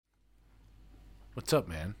What's up,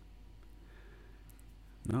 man?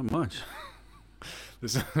 Not much.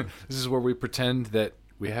 This is where we pretend that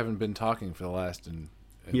we haven't been talking for the last and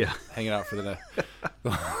hanging out for the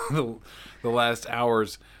last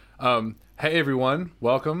hours. Hey everyone,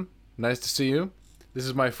 welcome. Nice to see you. This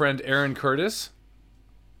is my friend Aaron Curtis.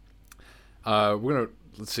 We'll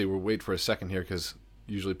wait for a second here because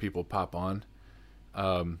usually people pop on.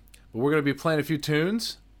 But we're gonna be playing a few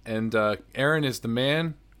tunes, and Aaron is the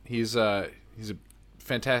man. He's a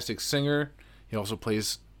fantastic singer. He also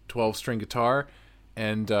plays 12-string guitar,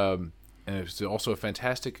 and is also a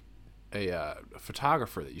fantastic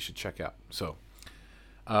photographer that you should check out. So,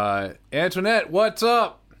 Antoinette, what's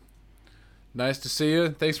up? Nice to see you.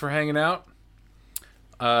 Thanks for hanging out.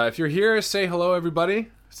 If you're here, say hello,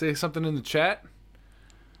 everybody. Say something in the chat.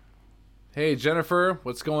 Hey, Jennifer,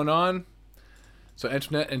 what's going on? So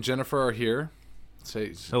Antoinette and Jennifer are here.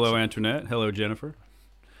 Say hello, Antoinette. Hello, Jennifer.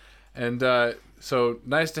 And so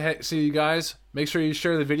nice to see you guys. Make sure you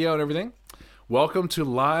share the video and everything. Welcome to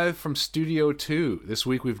Live from Studio 2. This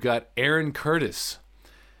week we've got Aaron Curtis.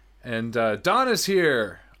 And Don is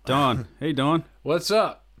here. Don. Hey, Don. What's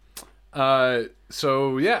up?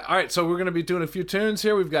 So, yeah. All right. So we're going to be doing a few tunes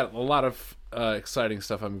here. We've got a lot of exciting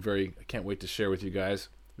stuff I can't wait to share with you guys.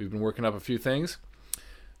 We've been working up a few things.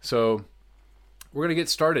 So we're going to get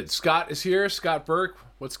started. Scott is here. Scott Burke.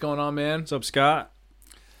 What's going on, man? What's up, Scott?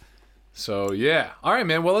 So, yeah. All right,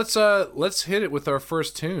 man. Well, let's hit it with our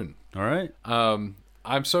first tune. All right. I'm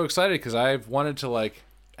so excited because I've wanted to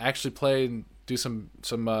actually play and do some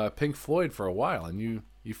Pink Floyd for a while, and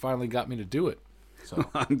you finally got me to do it. So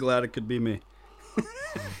I'm glad it could be me.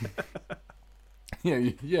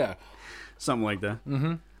 Yeah. Something like that.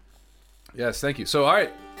 Mm-hmm. Yes, thank you. So, all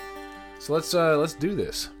right. So let's do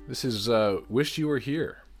this. This is "Wish You Were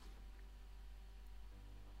Here."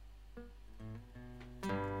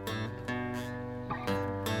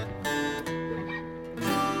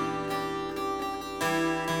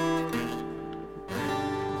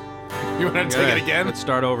 You want to take it again? Let's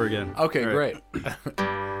start over again. Okay, great.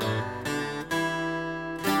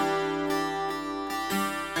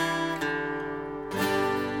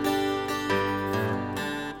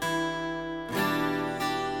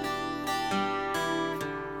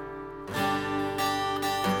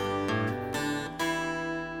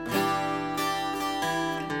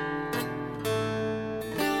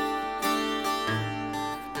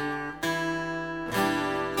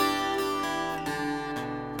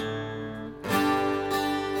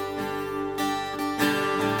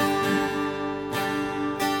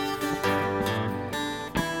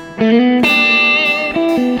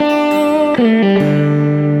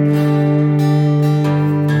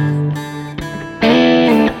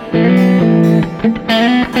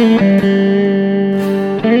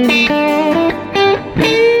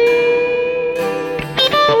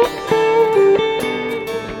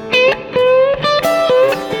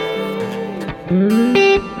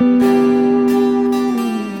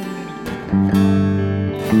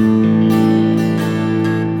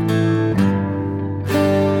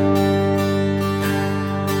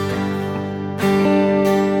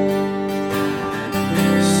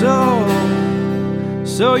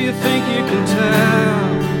 So you think you can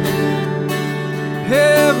tell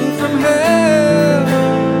heaven from hell,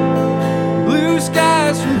 blue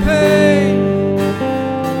skies from pain?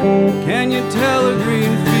 Can you tell a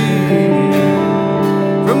green field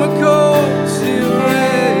from a cold steel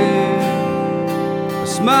rail, a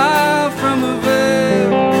smile from a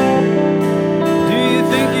veil? Do you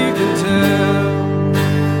think you can tell?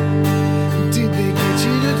 Did they get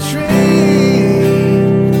you to trade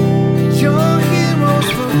your heroes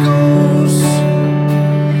for ghosts,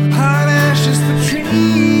 hot ashes for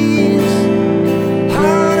trees,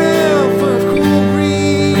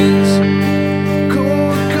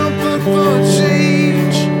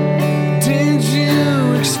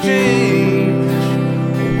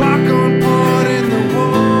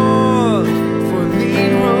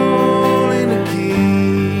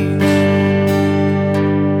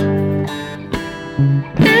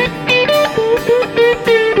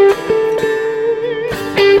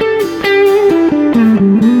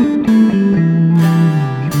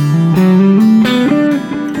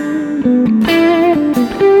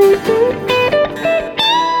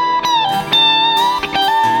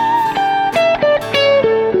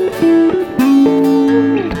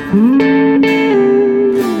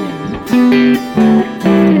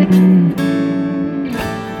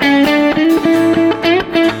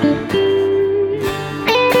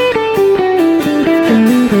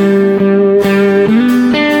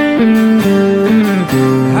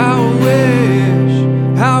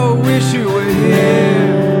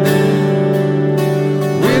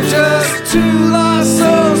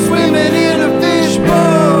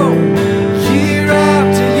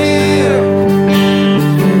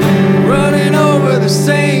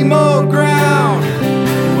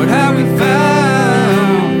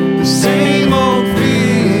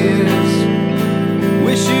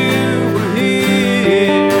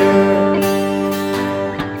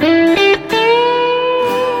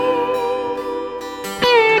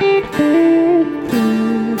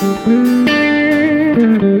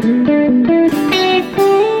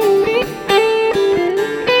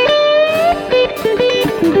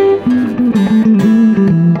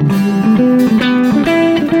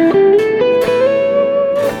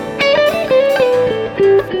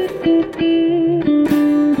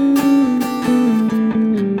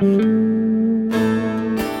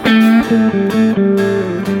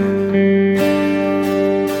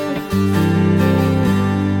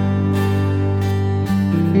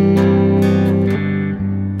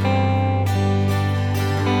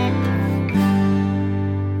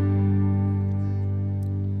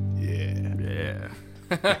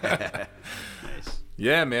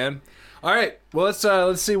 Yeah, man. All right. Well,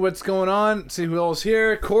 let's see what's going on. See who else is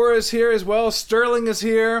here. Cora's here as well. Sterling is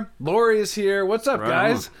here. Lori is here. What's up,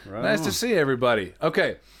 guys? Nice to see everybody.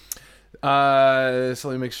 Okay. So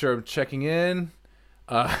let me make sure I'm checking in.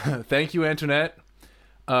 Thank you, Antoinette.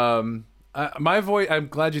 My voice. I'm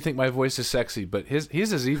glad you think my voice is sexy, but his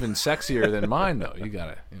is even sexier than mine, though. You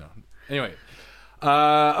gotta, Anyway.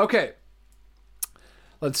 Okay.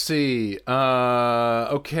 Let's see.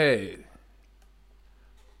 Okay.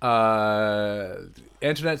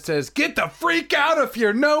 Antoinette says, "Get the freak out of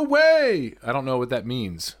here! No way!" I don't know what that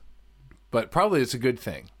means, but probably it's a good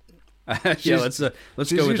thing. Yeah, let's go with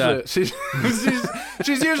that.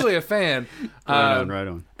 She's usually a fan. Right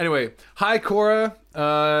on. Anyway, hi Cora.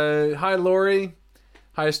 Hi Lori.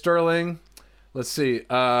 Hi Sterling. Let's see.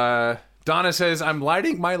 Donna says, "I'm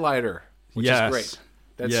lighting my lighter," which is great.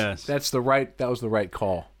 That was the right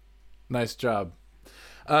call. Nice job.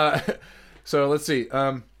 So let's see.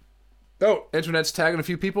 Internet's tagging a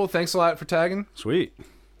few people. Thanks a lot for tagging. Sweet.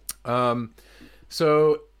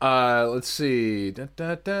 So let's see.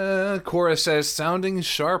 Cora says, "Sounding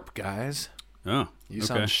sharp, guys." Oh, you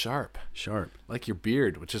sound sharp. Sharp. Like your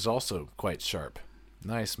beard, which is also quite sharp.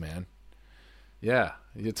 Nice, man. Yeah.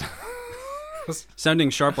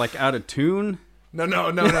 Sounding sharp, like out of tune? No.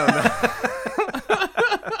 No,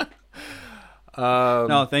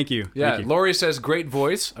 thank you. Yeah, thank you. Lori says, "Great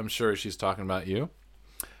voice." I'm sure she's talking about you.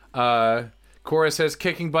 Cora says,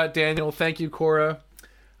 "Kicking butt, Daniel." Thank you, Cora.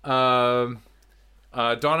 Donna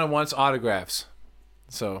wants autographs.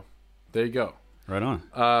 So, there you go. Right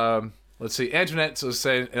on. Let's see. Antoinette was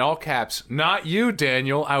saying, in all caps, "Not you,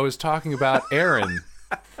 Daniel. I was talking about Aaron."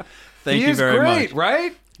 Thank you very much. He is great,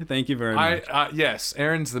 right? Thank you very much. Yes,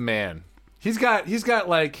 Aaron's the man. He's got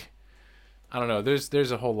like, I don't know.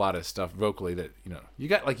 There's a whole lot of stuff vocally that you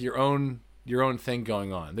got like your own thing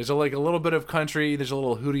going on. There's like a little bit of country. There's a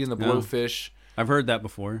little Hootie and the Blowfish. I've heard that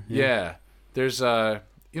before. Yeah. There's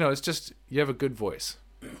it's just you have a good voice.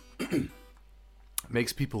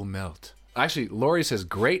 Makes people melt. Actually, Lori says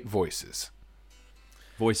great voices.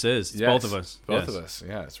 Voices. It's Yes, both of us. Both of us.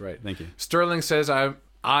 Yeah, that's right. Thank you. Sterling says I've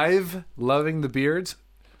loving the beards.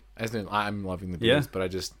 As in I'm loving the beards, but I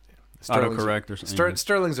just autocorrect or something.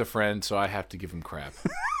 Sterling's a friend, so I have to give him crap.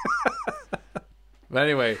 But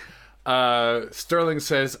anyway, Sterling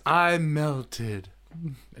says, "I melted."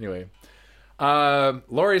 Anyway,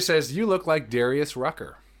 Lori says, "You look like Darius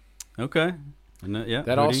Rucker." Okay. Yeah.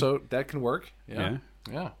 That Hootie. also that can work. Yeah.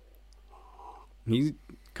 He's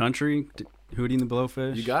country, Hootie and the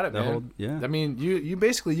Blowfish. You got it, man. I mean, you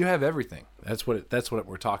basically you have everything. That's what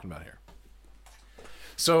we're talking about here.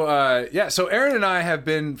 So so Aaron and I have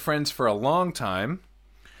been friends for a long time.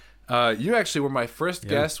 You actually were my first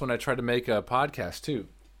guest when I tried to make a podcast too.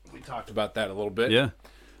 We talked about that a little bit. Yeah.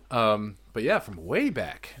 But yeah, from way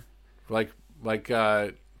back, like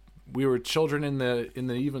we were children in the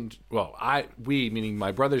we meaning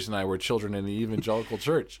my brothers and I were children in the evangelical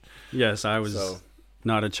church. Yes, I was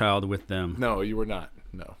not a child with them. No, you were not.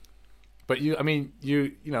 No, but you've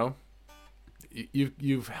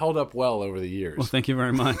held up well over the years. Well, thank you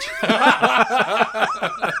very much.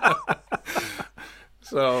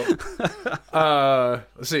 So,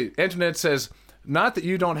 let's see. Antoinette says, "Not that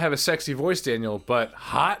you don't have a sexy voice, Daniel, but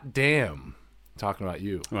hot damn." Talking about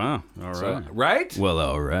you. Wow. All right. So, right? Well,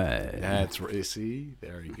 all right. That's right. See?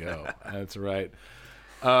 There you go. That's right.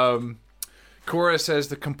 Cora says,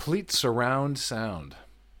 "The complete surround sound."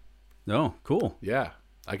 Oh, cool. Yeah.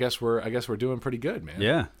 I guess we're doing pretty good, man.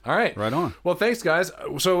 Yeah. All right. Right on. Well, thanks, guys.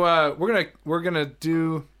 So we're gonna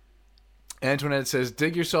do. Antoinette says,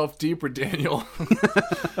 "Dig yourself deeper, Daniel."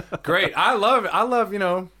 Great. I love it. I love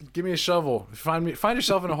give me a shovel. Find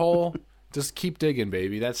yourself in a hole. Just keep digging,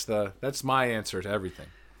 baby. That's my answer to everything.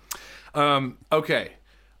 Okay.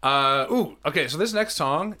 Okay. So this next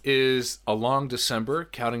song is "A Long December,"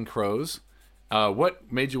 Counting Crows. What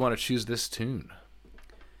made you want to choose this tune?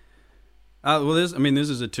 Well, this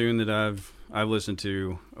is a tune that I've listened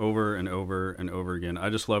to over and over and over again. I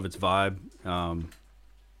just love its vibe.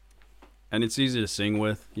 and it's easy to sing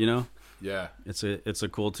with. You know, Yeah. it's a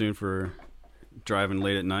cool tune for driving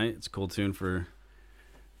late at night. It's a cool tune for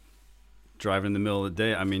driving in the middle of the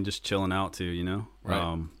day. I mean, just chilling out too. You know,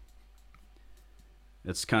 Right.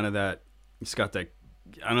 It's kind of that. It's got that.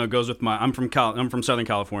 I don't know. It goes with my. I'm from Southern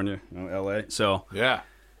California, L.A. So Yeah.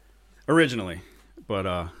 originally,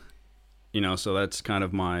 but so that's kind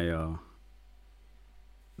of my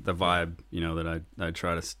the vibe, that I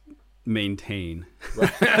try to maintain.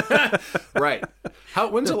 Right.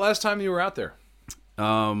 When's the last time you were out there?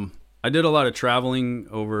 I did a lot of traveling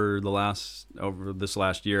over this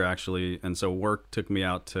last year actually, and so work took me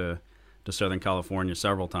out to Southern California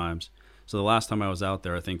several times. So the last time I was out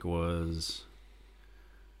there, I think was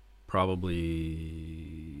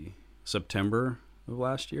probably September of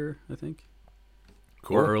last year, I think.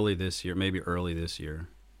 Cool. Or early this year, maybe early this year.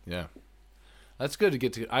 Yeah. That's good to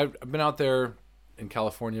get to. I've been out there in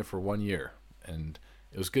California for 1 year, and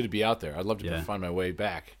it was good to be out there. I'd love to find my way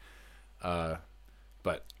back, but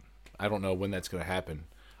I don't know when that's going to happen.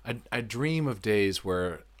 I dream of days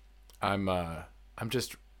where I'm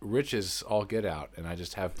just rich as all get out, and I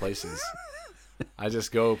just have places. I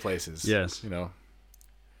just go places. Yes.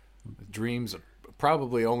 Dreams,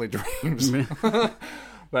 probably only dreams.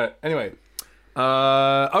 But anyway,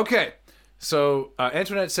 okay. So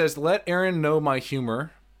Antoinette says, "Let Aaron know my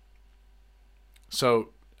humor." So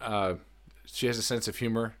she has a sense of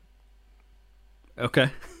humor. Okay,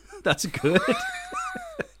 that's good.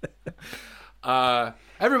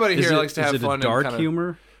 Everybody here likes to have is it fun. a dark and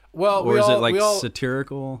humor? Well, or is it like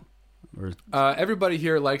satirical? Or everybody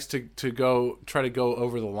here likes to try to go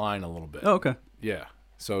over the line a little bit. oh, okay. Yeah.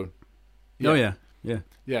 So. Oh yeah. Yeah.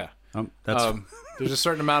 That's There's a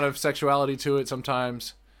certain amount of sexuality to it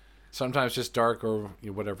sometimes just dark or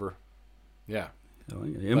whatever. Yeah.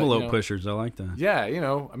 envelope pushers. I like that. Yeah.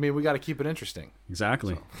 I mean, we got to keep it interesting.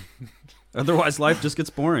 Exactly. Otherwise, life just gets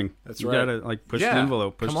boring. That's you right. You gotta push the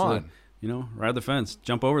envelope. Push Come on. Ride the fence.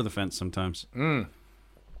 Jump over the fence sometimes.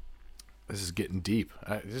 This is getting deep.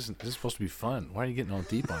 This is supposed to be fun. Why are you getting all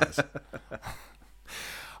deep on this?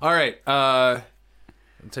 All right. I'll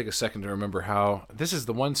take a second to remember how. This is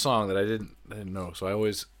the one song that I didn't know. So I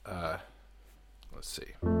always. Let's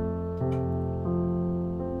see.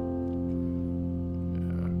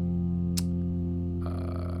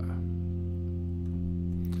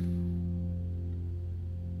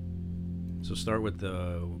 So start with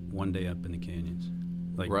the One Day Up in the Canyons.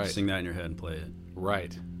 Right. Sing that in your head and play it.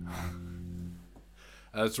 Right.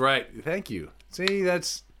 That's right. Thank you. See,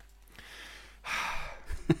 that's.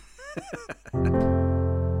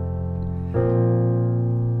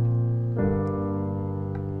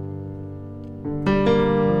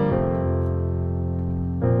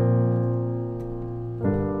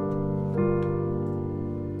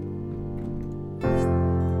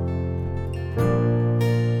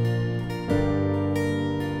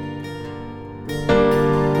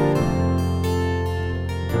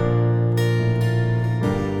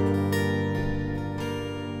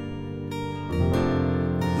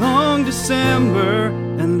 December,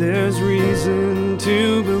 and there's reason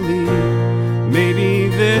to believe maybe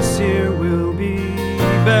this year will be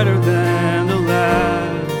better than the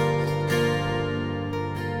last.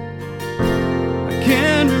 I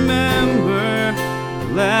can remember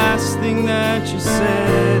the last thing that you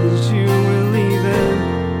said as you were leaving.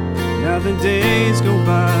 Now the days go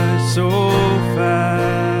by so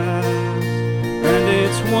fast, and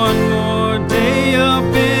it's one more day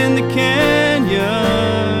up in the canyon.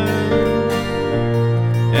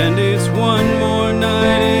 And it's one more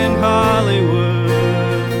night in Hollywood.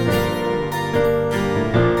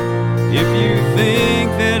 If you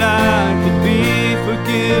think that I could be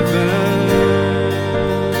forgiven,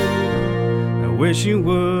 I wish you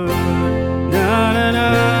would. Na na na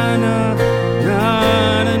na na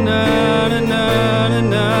na na na na na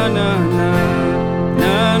na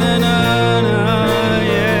na na na na,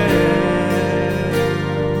 yeah.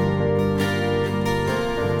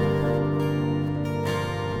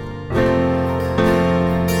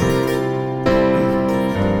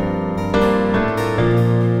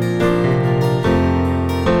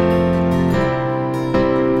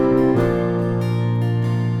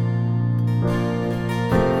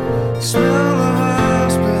 Smell the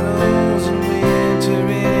hospitals and winter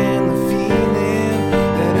in the feeling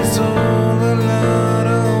that it's all a lot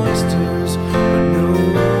of oysters but no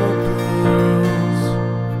pearls.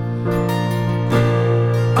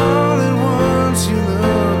 All at once you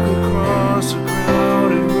look across a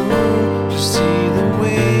crowded room to see the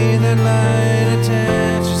way that light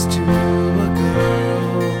attaches to a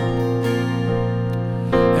girl.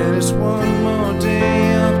 And it's one more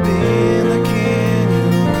day up in the canyons.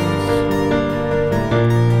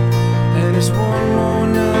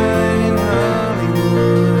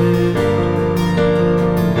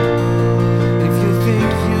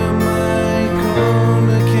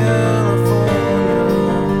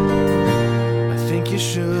 you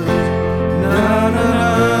should. Na na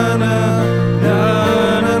na na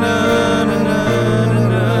na na na na na na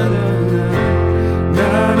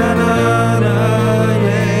na na na na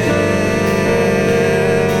yeah.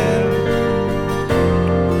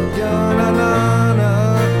 Na na na na na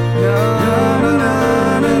na na na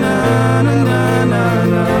na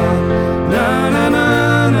na na na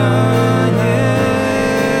na yeah.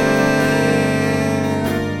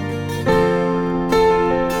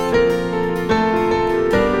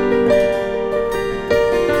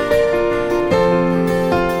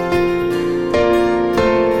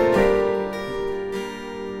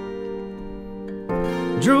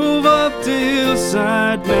 Drove up to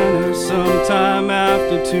Hillside Manor sometime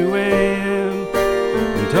after 2 a.m.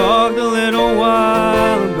 and talked a little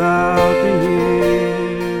while about the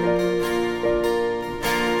year.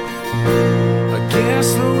 I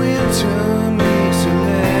guess the winter makes you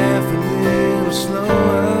laugh a little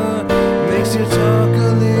slower, makes you talk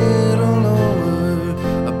a little lower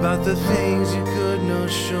about the things you could not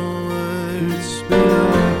show. It's been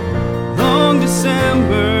a long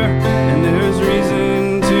December, and there's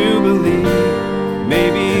reason to believe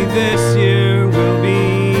maybe this year will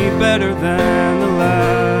be better than the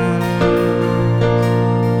last.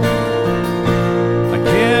 I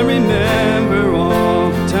can't remember all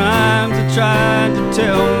the times I tried to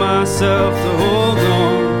tell myself to hold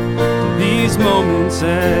on to these moments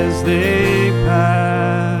as they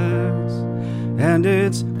pass. And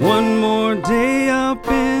it's one more day up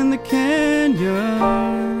in the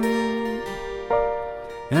canyon,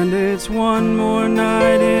 and it's one more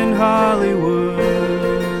night in Hollywood.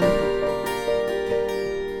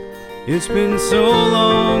 It's been so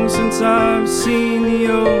long since I've seen the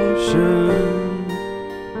ocean.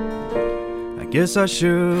 I guess I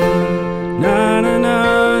should. Na na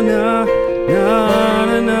na na na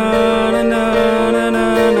na na na na na na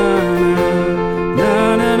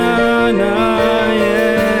na na na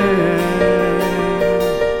yeah.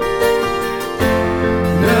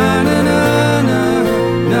 Na na na na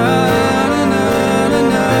na na na na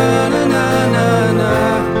na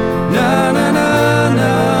na na na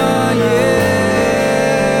na yeah.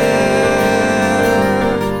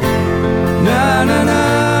 Na na na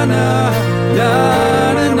na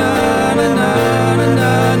na na na na na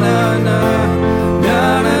na na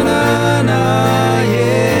na na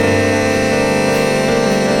yeah.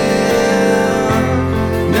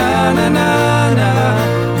 Na na na na na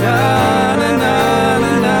na na na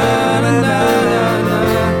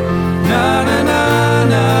na na na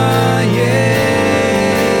na yeah.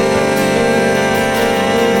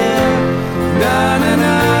 Na na na na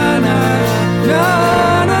na na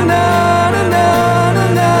na na na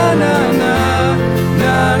na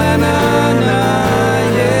na na na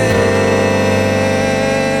yeah.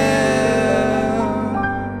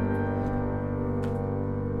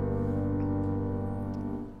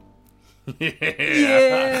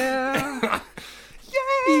 Yeah.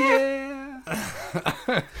 Yeah.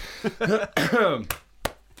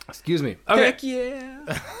 Excuse me. Okay. Heck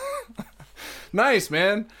yeah. Nice,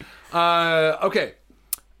 man. Okay.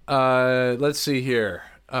 Let's see here.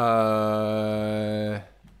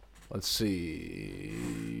 Let's see.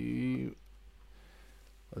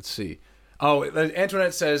 Oh,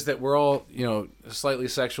 Antoinette says that we're all, slightly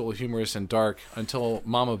sexual, humorous, and dark until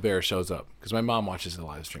Mama Bear shows up, because my mom watches the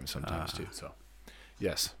live stream sometimes too. So,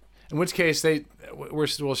 yes. In which case, we're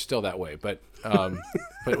still that way, but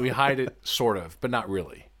but we hide it sort of, but not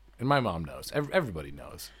really. And my mom knows. Everybody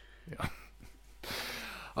knows. Yeah.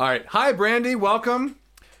 All right. Hi, Brandy. Welcome.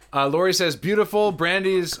 Lori says, beautiful.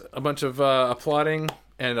 Brandy's a bunch of applauding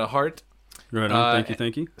and a heart. Right on.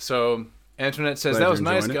 Thank you. So Antoinette says, Glad that was you're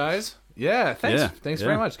nice, enjoying it. guys. Yeah, thanks. Yeah, Thanks yeah.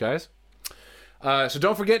 very much, guys. So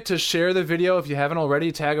don't forget to share the video if you haven't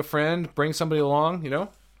already. Tag a friend. Bring somebody along,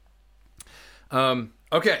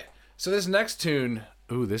 Okay. So this next tune,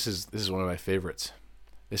 this is one of my favorites.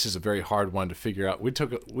 This is a very hard one to figure out. We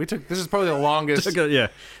took this is probably the longest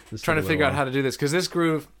trying to figure out how to do this, because this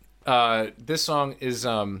groove, this song is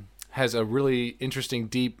has a really interesting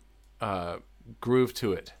deep groove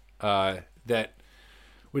to it that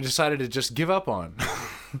we decided to just give up on.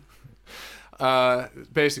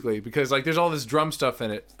 Basically, because there's all this drum stuff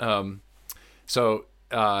in it. So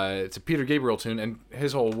it's a Peter Gabriel tune, and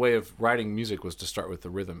his whole way of writing music was to start with the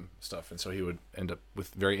rhythm stuff, and so he would end up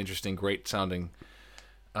with very interesting, great sounding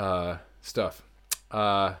stuff.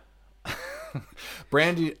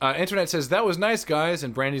 Brandy, Internet says, that was nice, guys,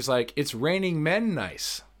 and Brandy's like, it's raining men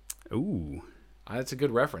nice. Ooh, that's a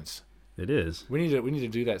good reference. It is. We need to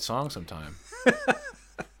do that song sometime.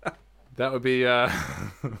 That would be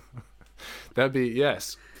that'd be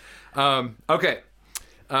yes. Okay.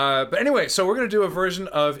 But anyway, so we're going to do a version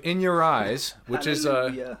of In Your Eyes, which is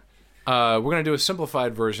we're going to do a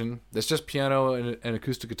simplified version that's just piano and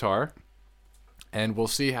acoustic guitar, and we'll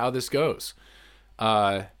see how this goes.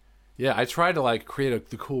 I tried to like create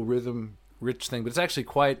the cool rhythm rich thing, but it's actually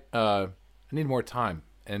quite I need more time.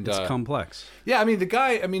 And It's complex. yeah, I mean the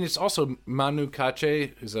guy, it's also Manu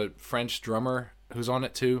Katché, who's a French drummer who's on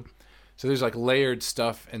it too. So there's like layered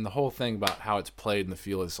stuff, and the whole thing about how it's played and the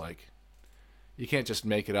feel is like, you can't just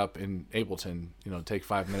make it up in Ableton, take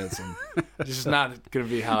 5 minutes, and it's just not going to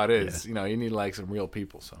be how it is. Yeah. You need like some real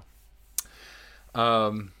people. So,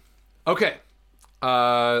 okay.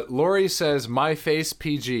 Lori says, My Face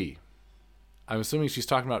PG. I'm assuming she's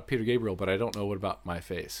talking about Peter Gabriel, but I don't know what about My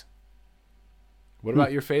Face. What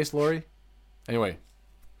about your face, Lori? Anyway.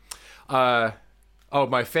 My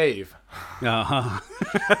fave. Uh-huh.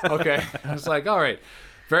 Okay. I was like, all right.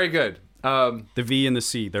 Very good. The V and the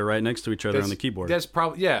C, they're right next to each other on the keyboard. That's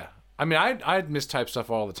probably, yeah. I mistype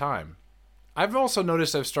stuff all the time. I've also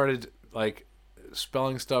noticed I've started, like,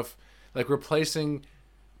 spelling stuff, like, replacing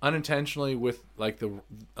unintentionally with, like, the,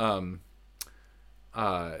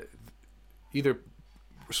 either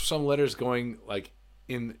some letters going, like,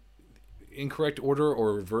 in incorrect order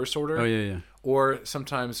or reverse order. Oh, yeah. Or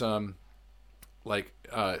sometimes,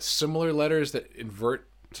 similar letters that invert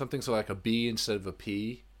something, so like a B instead of a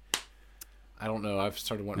P. I don't know. I've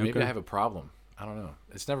started wondering. Maybe I have a problem. I don't know.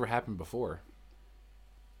 It's never happened before.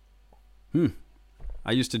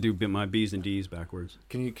 I used to do my B's and D's backwards.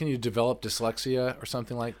 Can you develop dyslexia or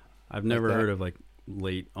something like? I've never heard of like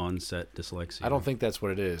late onset dyslexia. I don't think that's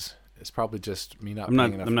what it is. It's probably just me not. I'm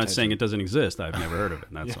paying enough not attention. saying it doesn't exist. I've never heard of it.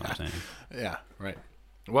 That's what I'm saying. Yeah. Right.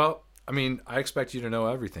 Well, I expect you to know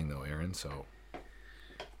everything, though, Aaron. So.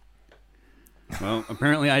 Well,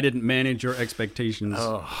 apparently I didn't manage your expectations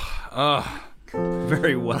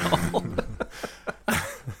very well.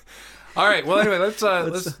 All right. Well, anyway,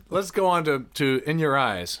 let's go on to In Your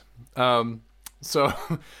Eyes. So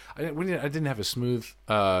I didn't have a smooth.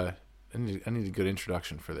 I need a good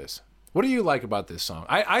introduction for this. What do you like about this song?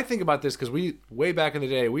 I think about this because way back in the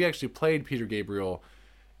day, we actually played Peter Gabriel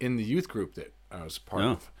in the youth group that I was part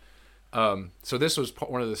of. So this was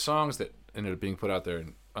one of the songs that ended up being put out there,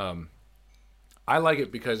 and I like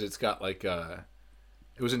it because it's got like it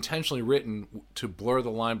was intentionally written to blur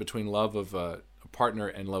the line between love of a partner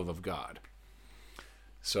and love of God.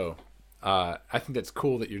 So I think that's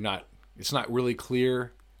cool that it's not really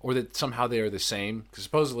clear, or that somehow they are the same, because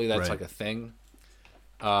supposedly that's like a thing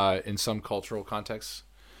in some cultural contexts.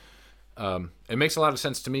 It makes a lot of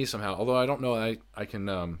sense to me somehow, although I don't know I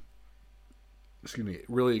can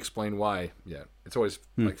really explain why yet. It's always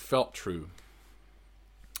like felt true.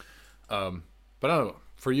 But I don't know.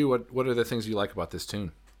 For you, what are the things you like about this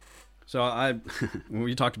tune? So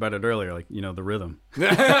we talked about it earlier, like, the rhythm.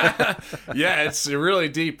 Yeah, it's really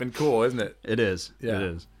deep and cool, isn't it? It is. Yeah. It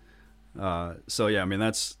is. So yeah,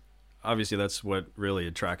 that's obviously that's what really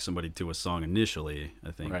attracts somebody to a song initially,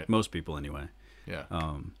 I think. Right. Most people anyway. Yeah.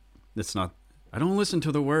 It's not, I don't listen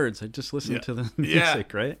to the words. I just listen to the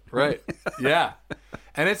music, right? Right. Yeah.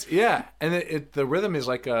 And the rhythm is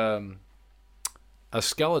like a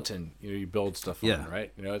skeleton, you build stuff on,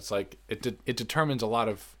 right? It's like it determines a lot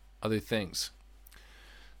of other things.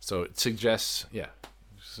 So it suggests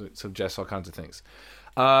all kinds of things.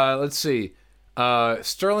 Let's see.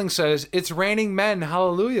 Sterling says, "It's raining men,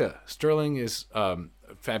 hallelujah." Sterling is a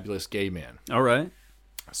fabulous gay man. All right.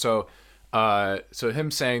 So him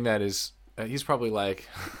saying that is, he's probably like,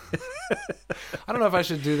 I don't know if I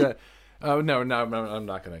should do that. No, I'm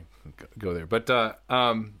not going to go there. But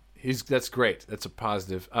that's great. That's a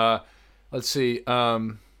positive. Let's see.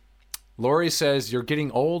 Lori says, "You're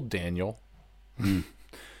getting old, Daniel."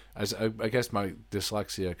 I guess my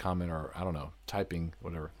dyslexia comment, or I don't know, typing,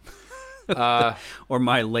 whatever. Or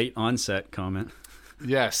my late onset comment.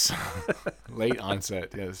 Yes. Late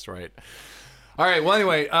onset. Yeah, that's right. All right. Well,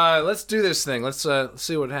 anyway, let's do this thing. Let's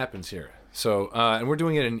see what happens here. So, and we're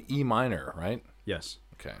doing it in E minor, right? Yes.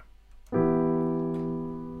 Okay. There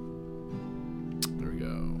we go.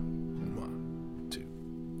 1, 2.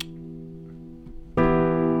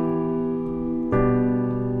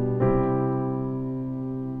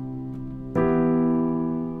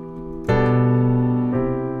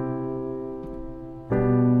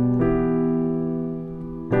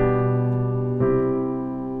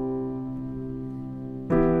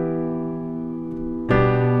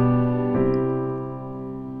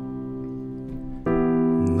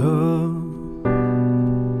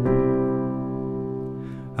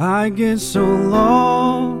 I get so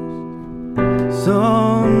lost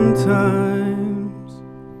sometimes.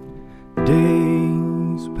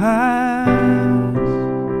 Days pass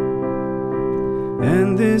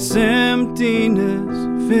and this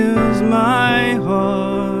emptiness fills my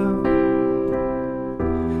heart.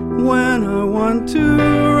 When I want to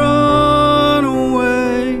run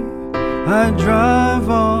away, I drive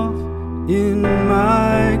off in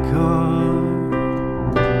my car.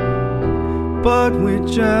 But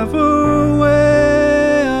whichever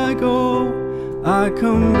way I go, I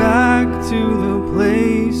come back to the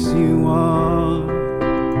place you are.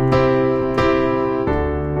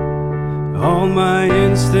 All my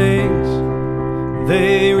instincts,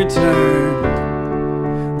 they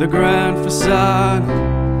return. The grand facade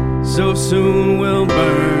so soon will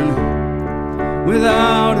burn.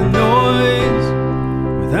 Without a noise,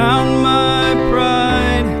 without my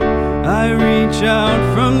pride, I reach out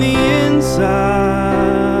from the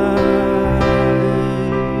inside.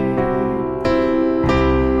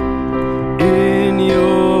 In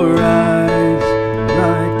your eyes,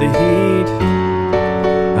 like the heat,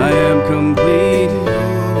 I am complete.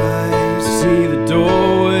 See the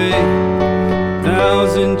doorway,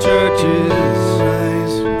 1,000 churches,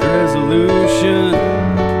 resolution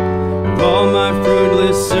of all my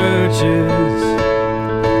fruitless searches.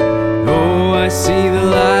 Oh, I see the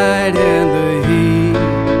light and the heat.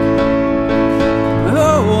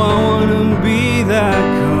 Oh, I wanna be that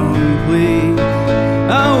complete.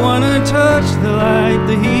 I wanna touch the light,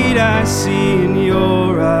 the heat I see in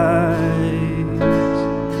your eyes.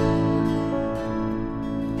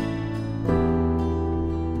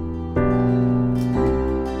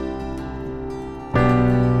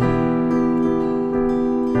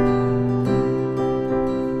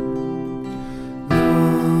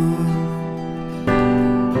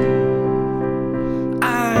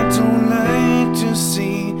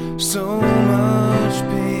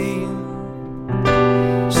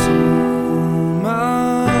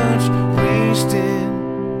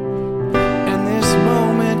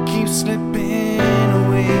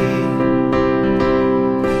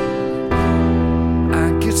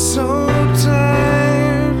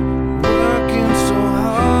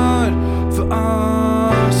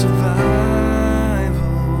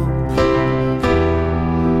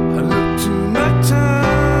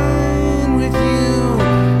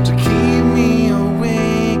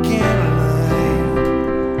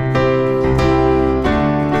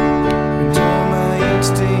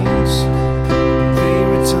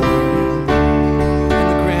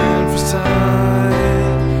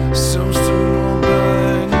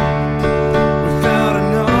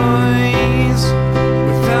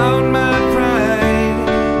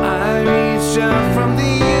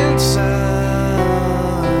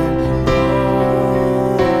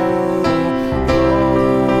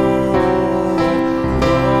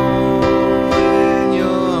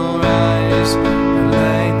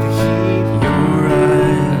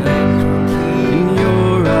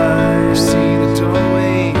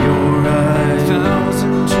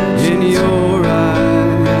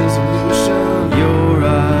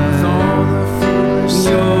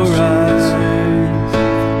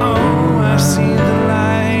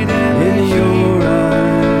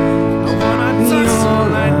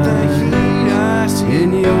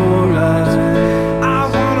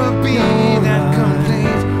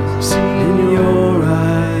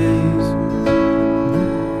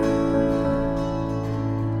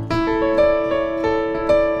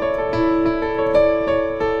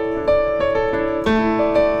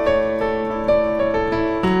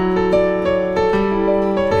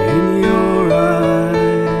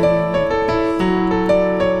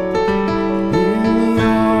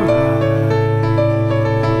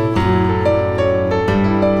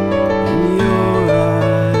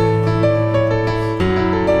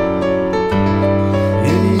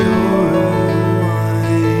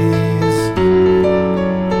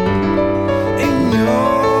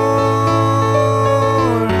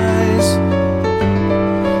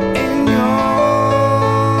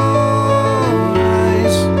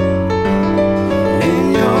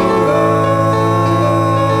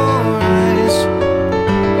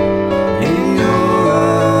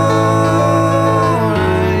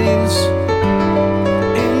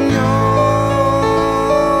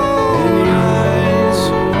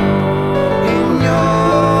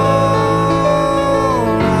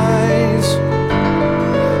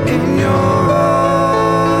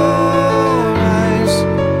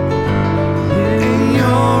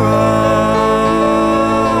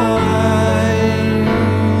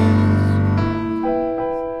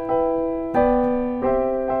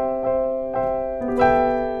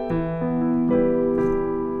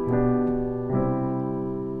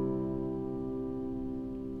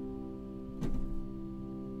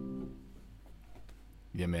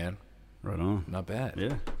 Yeah, man. Right on. Not bad.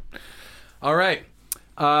 Yeah. All right.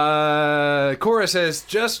 Cora says,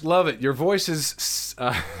 "Just love it. Your voices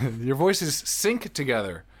sync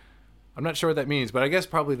together." I'm not sure what that means, but I guess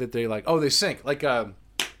probably that they they sync like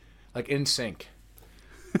in sync,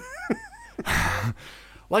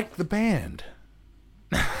 like the band.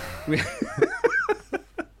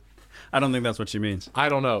 I don't think that's what she means. I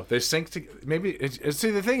don't know. They sync to maybe.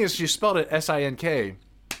 See, the thing is, she spelled it SINK,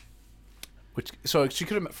 so she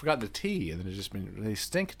could have forgotten the T, and then it's just been they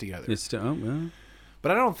stink together. It's well.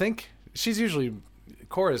 But I don't think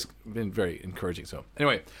Cora's been very encouraging. So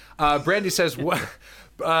anyway, Brandy says,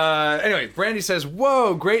 Brandy says,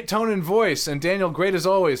 "Whoa, great tone and voice, and Daniel, great as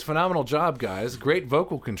always. Phenomenal job, guys. Great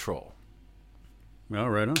vocal control." Well,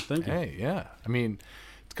 right on. Thank you. Hey, yeah. I mean,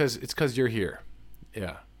 it's because you're here.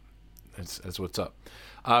 Yeah. That's what's up.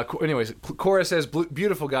 Anyways, Cora says,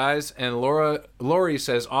 "Beautiful guys," and Lori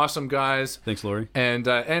says, "Awesome guys." Thanks, Lori. And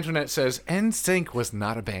Antoinette says, "NSYNC was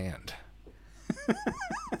not a band,"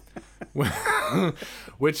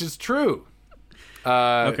 which is true.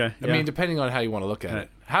 Okay. I mean, depending on how you want to look at it.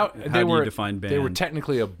 How do you define band? They were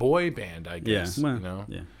technically a boy band, I guess. Yeah. Well, you know.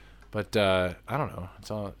 Yeah. But I don't know.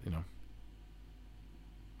 It's all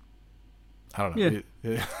I don't know.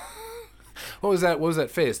 Yeah. What was that? What was that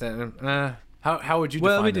face? How would you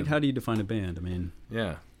define Well, how do you define a band? I mean,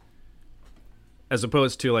 yeah. As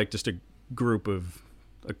opposed to like just a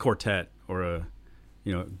quartet or a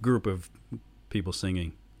group of people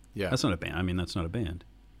singing. Yeah. That's not a band. I mean, that's not a band.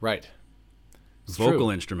 Right. It's Vocal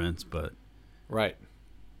true. instruments, but Right.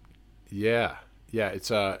 Yeah. Yeah. It's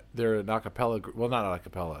they're an acapella. Well, not an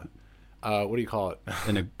acapella. What do you call it?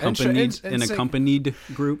 an accompanied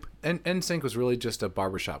group. And NSYNC was really just a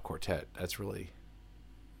barbershop quartet. That's really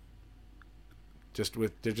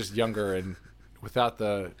they're just younger and without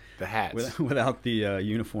the hats. Without the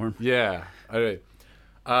uniform. Yeah. All right.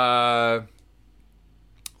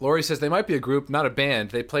 Lori says they might be a group, not a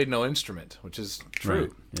band. They played no instrument, which is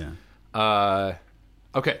true. Right. Yeah.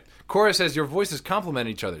 Okay. Cora says your voices complement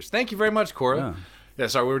each other's. Thank you very much, Cora. Yeah. Yeah,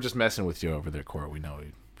 sorry, we were just messing with you over there, Cora. We know.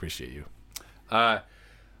 We appreciate you.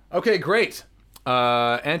 Okay, great.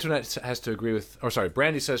 Antoinette has to agree with...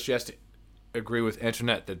 Brandy says she has to agree with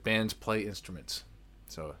Antoinette that bands play instruments.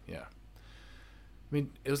 So, yeah. I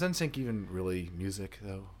mean, was NSYNC even really music,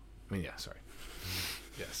 though? I mean, yeah, sorry.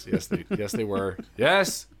 Yes, they were.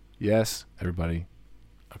 Yes, everybody.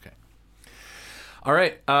 Okay. All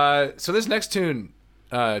right. So this next tune,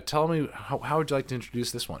 tell me, how would you like to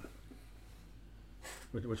introduce this one?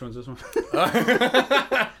 Which one's this one?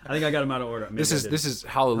 I think I got them out of order. Maybe This is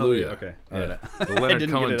Hallelujah. Okay. Yeah. The I Leonard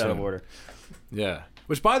didn't Cohen get it out tune. of order. Yeah.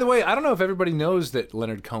 Which, by the way, I don't know if everybody knows that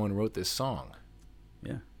Leonard Cohen wrote this song.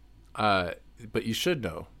 Yeah. But you should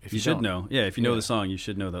know. If you should know. Yeah, if you know the song, you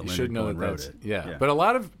should know that Leonard Cohen wrote it. Yeah. But a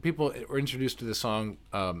lot of people were introduced to the song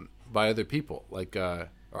by other people, like or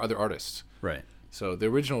other artists. Right. So the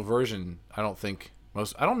original version, I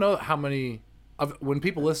don't know how many when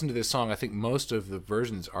people listen to this song, I think most of the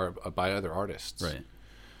versions are by other artists. Right.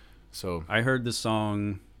 So I heard the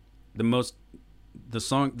song, the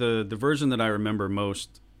version that I remember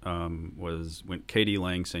most was when Katie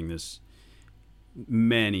Lang sang this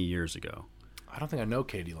many years ago. I don't think I know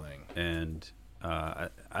Katie Lang. And I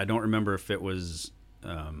don't remember if it was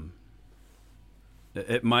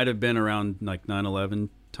it might have been around like 9/11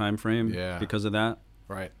 time frame because of that.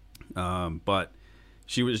 Right. But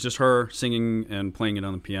she was just her singing and playing it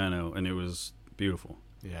on the piano, and it was beautiful.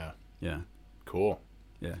 Yeah. Yeah. Cool.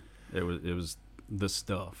 Yeah. It was the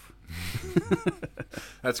stuff.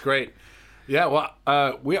 That's great. Yeah, well,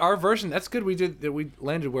 our version, that's good we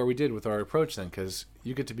landed where we did with our approach then, because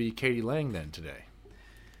you get to be Katie Lang then today.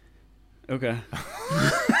 Okay.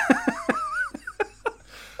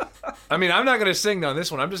 I mean, I'm not going to sing on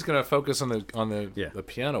this one. I'm just going to focus on the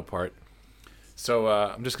piano part. So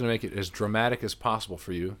I'm just going to make it as dramatic as possible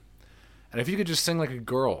for you. And if you could just sing like a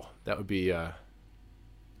girl, that would be...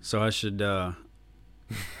 So I should... I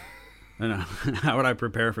don't know. How would I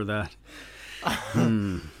prepare for that?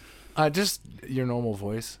 Just your normal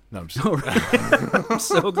voice. No, I'm just... I'm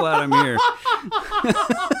so glad I'm here.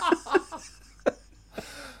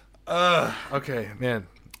 Okay, man.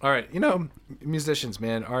 All right. Musicians,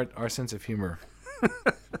 man, our sense of humor.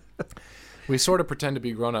 We sort of pretend to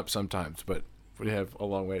be grown up sometimes, but we have a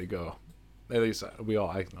long way to go. At least we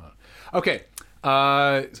all. Okay.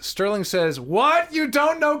 Sterling says, "What? You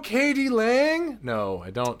don't know Katie Lang?" No, I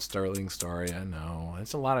don't. Sterling, sorry. I know.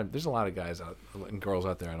 There's a lot of guys out and girls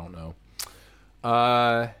out there I don't know.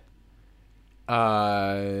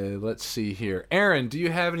 Let's see here. Aaron, do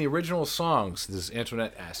you have any original songs? This is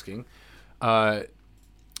Antoinette asking. It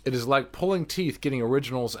is like pulling teeth getting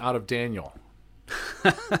originals out of Daniel.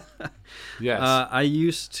 Yes. I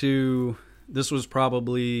used to. This was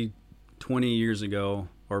probably 20 years ago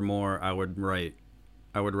or more. I would write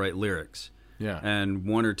lyrics. Yeah. And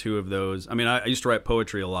one or two of those. I mean, I used to write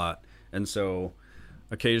poetry a lot, and so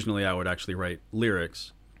occasionally I would actually write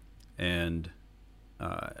lyrics, and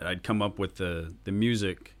I'd come up with the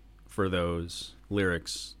music for those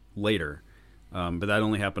lyrics later. But that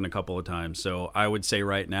only happened a couple of times. So I would say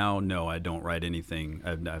right now, no, I don't write anything. I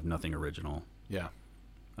have nothing original. Yeah.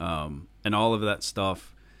 And all of that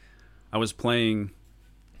stuff, I was playing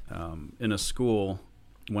in a school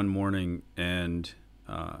one morning, and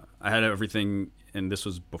I had everything, and this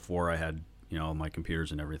was before I had, all my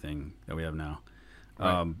computers and everything that we have now.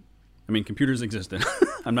 Right. I mean, computers existed.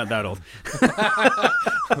 I'm not that old.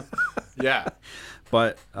 Yeah.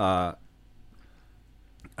 But I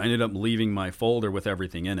ended up leaving my folder with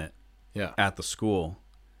everything in it Yeah. at the school,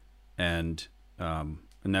 and I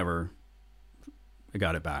never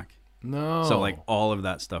got it back. No. So like all of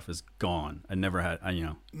that stuff is gone. I never had,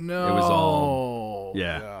 no. it was all,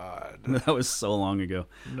 yeah. God. That was so long ago.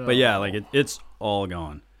 No. But yeah, like it's all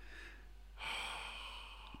gone.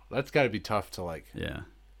 That's got to be tough to like. Yeah.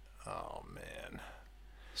 Oh man.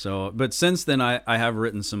 So, but since then I have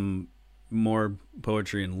written some more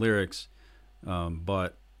poetry and lyrics,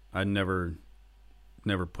 but I never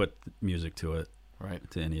put music to it, Right.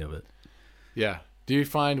 to any of it. Yeah. Do you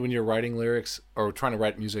find when you're writing lyrics or trying to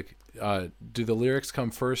write music, do the lyrics come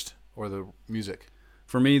first or the music?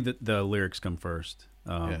 For me, the lyrics come first,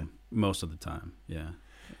 Yeah. most of the time. Yeah.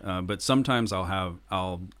 But sometimes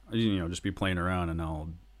I'll just be playing around and I'll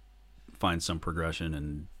find some progression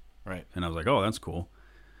and Right. I was like, oh, that's cool.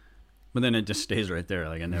 But then it just stays right there.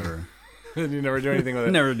 Like I never, You never do anything with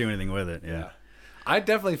it. never do anything with it. Yeah. I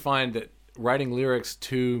definitely find that writing lyrics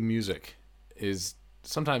to music is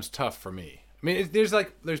sometimes tough for me. I mean, there's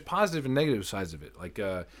positive and negative sides of it. Like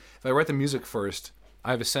if I write the music first,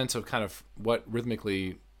 I have a sense of kind of what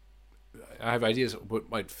rhythmically, I have ideas of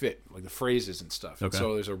what might fit, like the phrases and stuff. Okay. And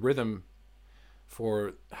so there's a rhythm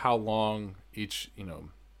for how long each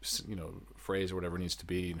phrase or whatever needs to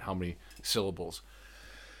be and how many syllables.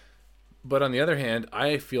 But on the other hand,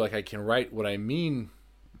 I feel like I can write what I mean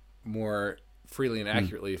more freely and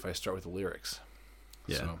accurately if I start with the lyrics.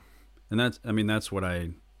 Yeah. So, And that's what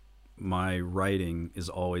my writing is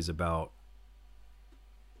always about.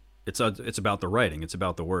 It's about the writing. It's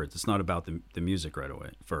about the words. It's not about the music right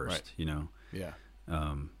away first, Right.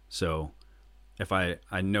 Yeah. So if I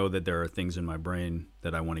know that there are things in my brain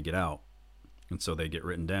that I want to get out, and so they get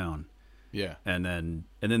written down, Yeah. and then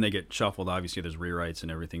they get shuffled. Obviously there's rewrites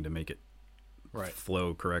and everything to make it Right.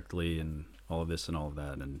 flow correctly and all of this and all of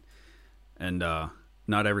that. And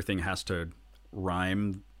not everything has to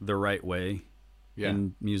rhyme the right way Yeah.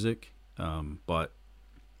 in music. But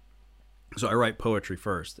so I write poetry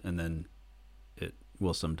first, and then it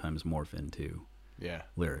will sometimes morph into Yeah.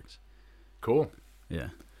 lyrics. Cool.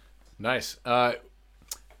 Yeah. Nice. Well,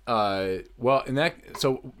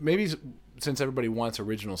 so maybe since everybody wants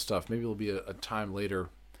original stuff, maybe there'll be a time later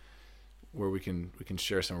where we can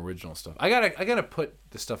share some original stuff. I gotta put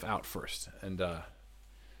the stuff out first, and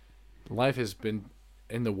life has been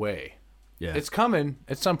in the way. Yeah. It's coming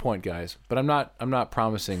at some point, guys, but I'm not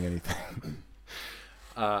promising anything.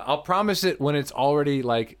 I'll promise it when it's already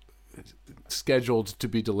like scheduled to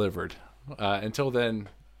be delivered. Until then,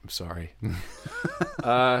 I'm sorry.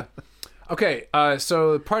 Okay,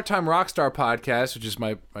 so Part-Time Rockstar Podcast, which is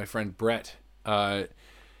my friend Brett,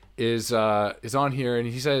 is on here, and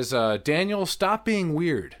he says, Daniel, stop being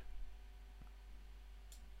weird.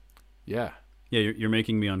 Yeah. Yeah, you're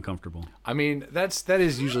making me uncomfortable. I mean, that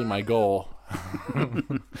is usually my goal.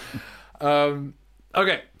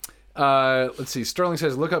 Okay. Let's see. Sterling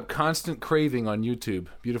says, look up Constant Craving on YouTube.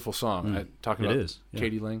 Beautiful song. Talking It about is, yeah.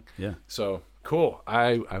 Katie Ling. Yeah. So, cool.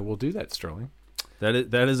 I will do that, Sterling. That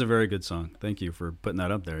is a very good song. Thank you for putting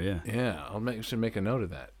that up there. Yeah. Yeah, should make a note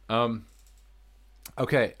of that.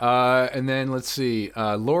 Okay, and then let's see.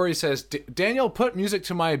 Lori says, Daniel, put music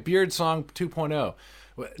to my Beard Song 2.0.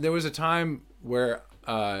 There was a time where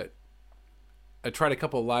I tried a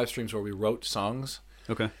couple of live streams where we wrote songs.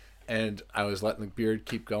 Okay. And I was letting the beard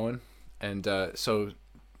keep going. And so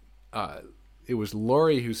it was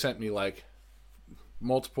Lori who sent me like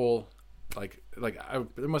multiple, there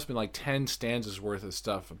must have been like 10 stanzas worth of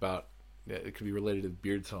stuff about, it could be related to the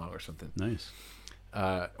Beard Song or something. Nice.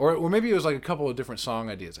 Or maybe it was like a couple of different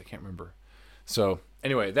song ideas. I can't remember. So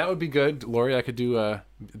anyway, that would be good. Lori, I could do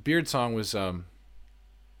Beard Song was,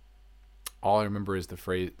 all I remember is the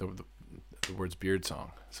phrase, the words Beard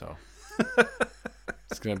Song. So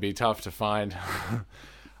it's going to be tough to find.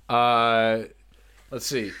 Let's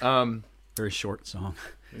see. Are very short song.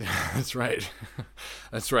 That's right.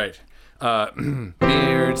 That's right.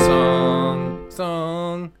 Beard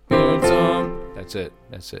song, beard song. That's it.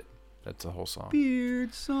 That's the whole song.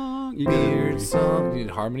 Beard song. Beard song. You need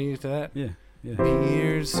harmony to that? Yeah.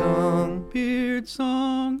 Beard song. Beard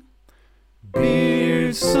song.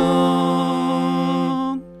 Beard song.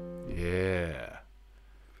 Yeah.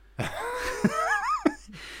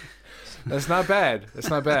 That's not bad.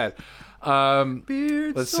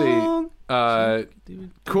 Beard let's song. see.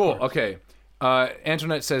 Cool. Okay.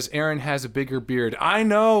 Antoinette says Aaron has a bigger beard. I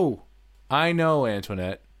know,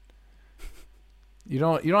 Antoinette. You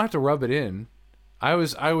don't have to rub it in. I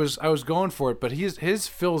was going for it, but his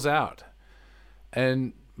fills out,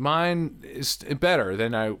 and mine is better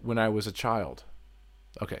than when I was a child.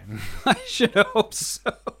 Okay. I should hope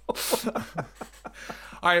so.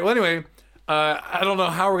 All right. Well, anyway, I don't know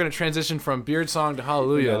how we're going to transition from beard song to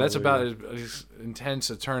hallelujah. That's about as intense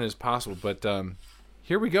a turn as possible. But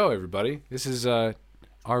here we go, everybody. This is our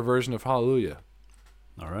version of hallelujah.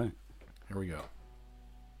 All right. Here we go.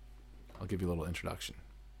 I'll give you a little introduction.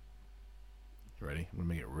 You ready? I'm going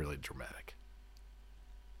to make it really dramatic.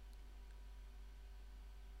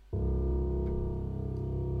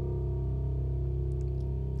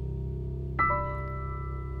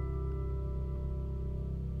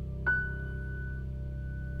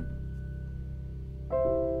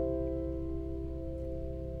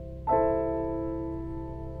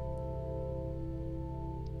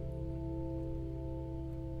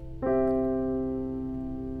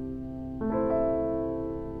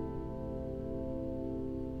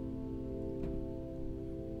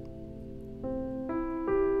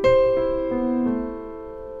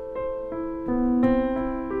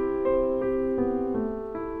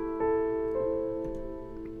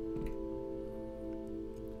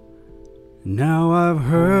 Now I've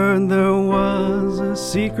heard there was a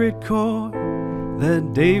secret chord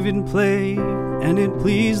that David played and it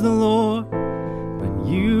pleased the Lord, but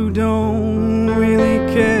you don't really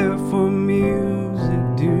care for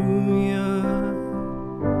music, do ya?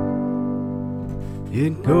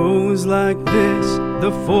 It goes like this: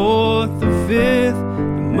 the fourth, the fifth,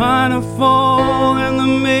 the minor fall and the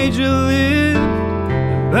major lift,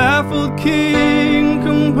 the baffled king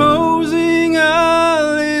composing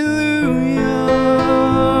hallelujah,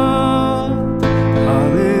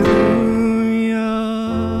 hallelujah,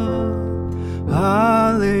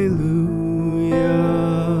 hallelujah,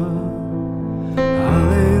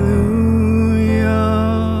 hallelujah,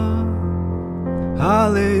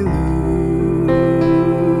 hallelujah.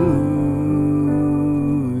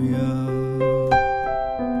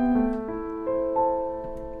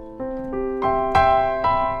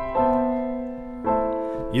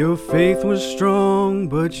 Your faith was strong,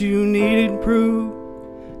 but you needed proof.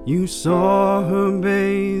 You saw her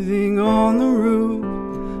bathing on the roof,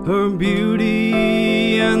 her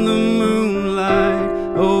beauty and the moonlight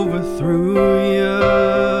overthrew you.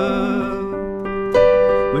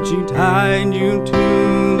 But she tied you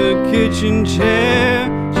to the kitchen chair,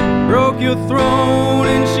 she broke your throne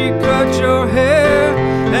and she cut your hair,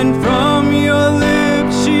 and from your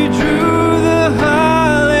lips she drew the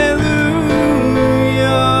hallelujah,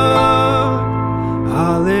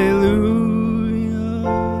 hallelujah,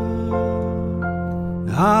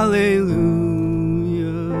 hallelujah.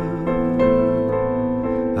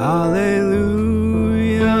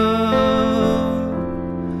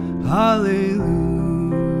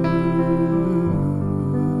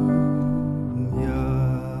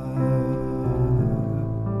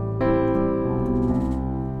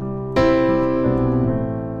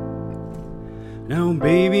 Now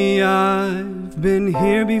baby, I've been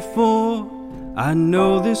here before. I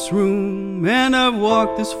know this room and I've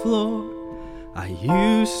walked this floor. I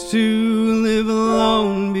used to live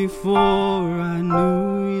alone before I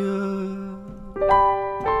knew you.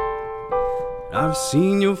 I've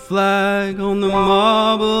seen your flag on the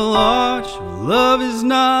marble arch. Love is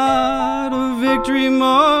not a victory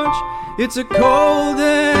march. It's a cold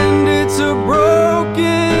and it's a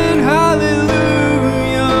broken hallelujah,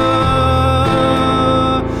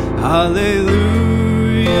 hallelujah,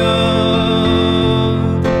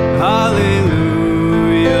 hallelujah,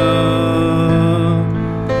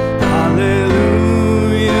 hallelujah,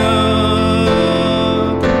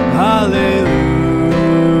 hallelujah.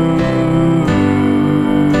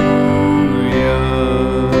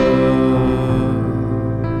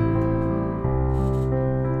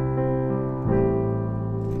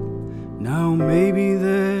 Now maybe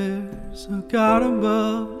there's a God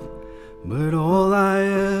above, but all I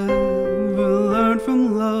ever learned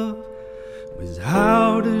from love was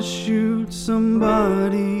how to shoot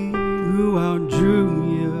somebody who outdrew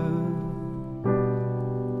you.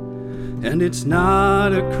 And it's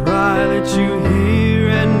not a cry that you hear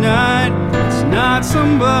at night. It's not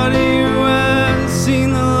somebody who has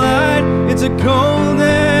seen the light. It's a cold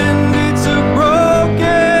and it's a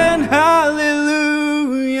broken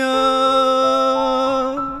hallelujah.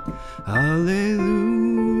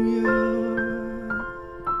 Hallelujah.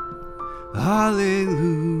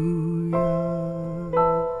 Hallelujah.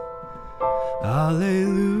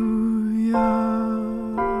 Hallelujah.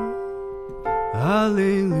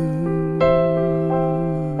 Hallelujah.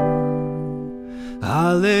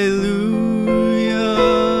 Hallelujah.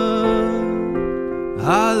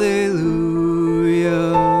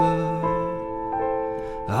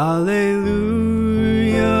 Hallelujah. Hallelujah.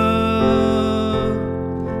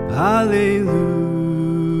 Hallelujah.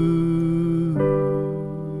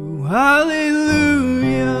 Hallelujah. Hallelujah.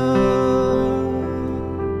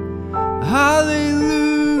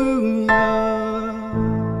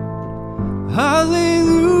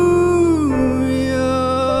 Hallelujah.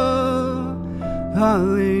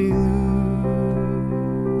 Hallelujah.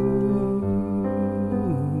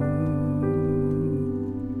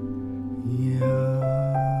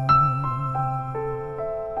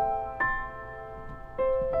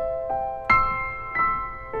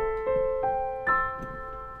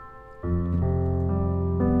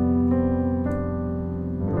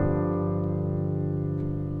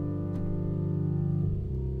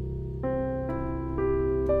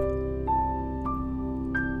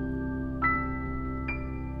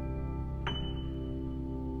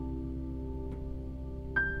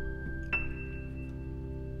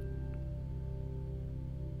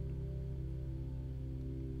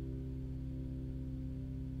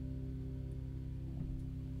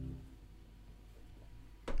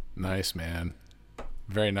 Nice, man.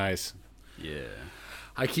 Very nice. Yeah.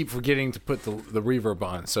 I keep forgetting to put the reverb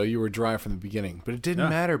on, so you were dry from the beginning, but it didn't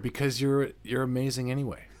matter because you're amazing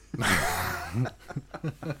anyway.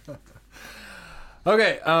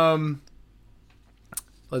 Okay,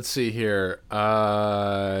 let's see here.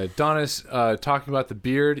 Donna's talking about the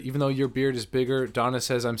beard. Even though your beard is bigger, Donna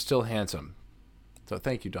says I'm still handsome. So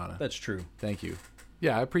thank you, Donna. That's true. Thank you.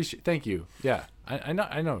 Yeah, I appreciate. Thank you. Yeah, I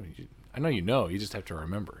know. You know. You just have to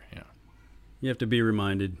remember. Yeah. You have to be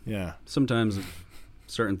reminded. Yeah. Sometimes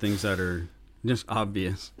certain things that are just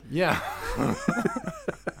obvious. Yeah.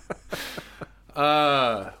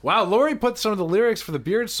 Wow, Lori put some of the lyrics for the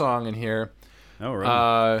Beard song in here. Oh,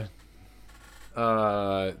 right.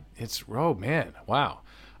 It's man, wow.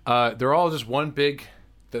 They're all just one big.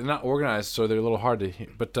 They're not organized, so they're a little hard to hear.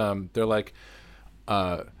 But they're like,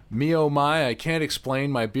 me oh my, I can't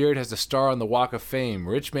explain. My beard has a star on the Walk of Fame.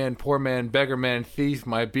 Rich man, poor man, beggar man, thief.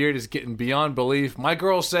 My beard is getting beyond belief. My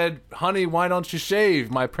girl said, honey, why don't you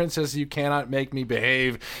shave? My princess, you cannot make me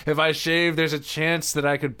behave. If I shave, there's a chance that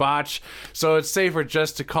I could botch. So it's safer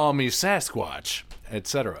just to call me Sasquatch,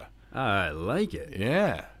 etc. I like it.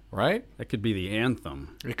 Yeah, right? That could be the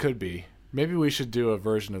anthem. It could be. Maybe we should do a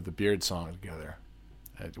version of the Beard song together.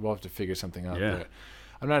 We'll have to figure something out. Yeah. But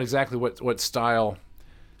I'm not exactly what style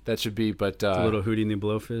that should be, but a little Hootie and the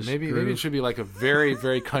Blowfish. Maybe it should be like a very,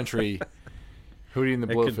 very country Hootie and the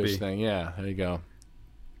Blowfish thing. Yeah, there you go.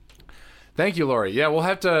 Thank you, Lori. Yeah, we'll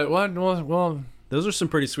have to. Well, those are some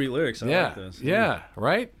pretty sweet lyrics. I like those. Yeah,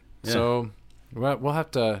 right. Yeah. So we'll have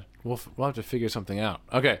to figure something out.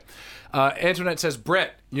 Okay. Antoinette says,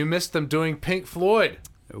 Brett, you missed them doing Pink Floyd.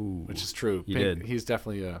 Ooh, Which is true. You Pink, did. He's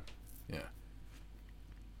definitely yeah.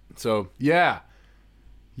 So yeah.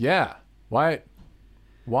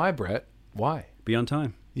 Why, Brett? Why? be on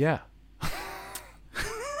time. Yeah.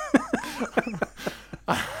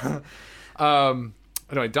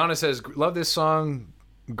 Anyway, Donna says, love this song.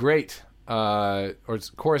 Great. Or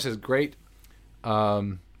Cora says, great.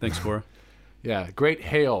 Thanks, Cora. Yeah, great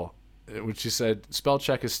hail. Which she said, spell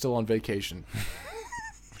check is still on vacation.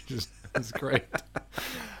 Which is that's great.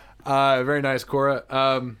 Very nice, Cora.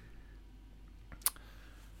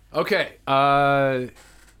 Okay.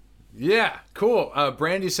 Yeah, cool.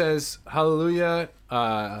 Brandy says, hallelujah.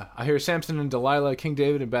 I hear Samson and Delilah, King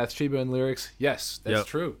David and Bathsheba in lyrics. Yes, that's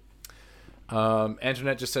true.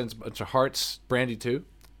 Antoinette just sends a bunch of hearts. Brandy too.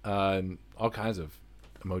 And all kinds of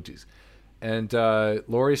emojis. And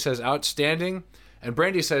Lori says, outstanding. And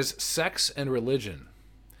Brandy says, sex and religion.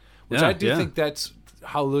 Which I do think that's,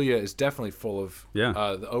 hallelujah is definitely full of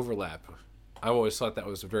the overlap. I always thought that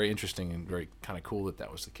was very interesting and very kind of cool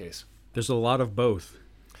that was the case. There's a lot of both.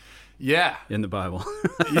 Yeah. In the Bible.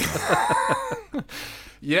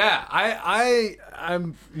 Yeah.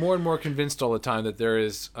 I'm more and more convinced all the time that there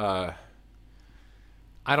is, I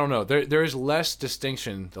don't know, there is less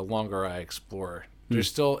distinction the longer I explore. There's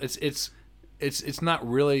still, it's not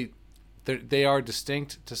really they are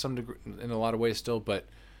distinct to some degree in a lot of ways still, but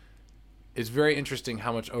it's very interesting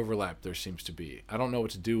how much overlap there seems to be. I don't know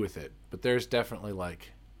what to do with it, but there's definitely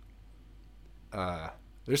like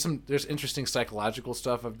there's interesting psychological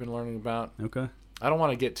stuff I've been learning about. Okay. I don't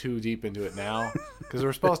want to get too deep into it now because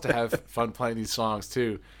we're supposed to have fun playing these songs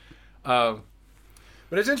too. But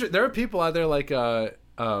it's interesting. There are people out there like who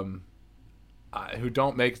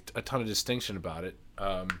don't make a ton of distinction about it.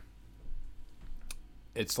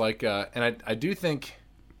 It's like, and I do think.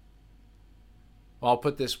 Well, I'll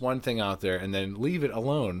put this one thing out there and then leave it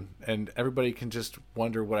alone, and everybody can just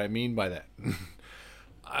wonder what I mean by that.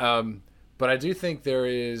 But I do think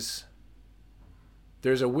there's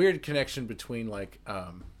a weird connection between like,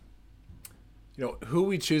 who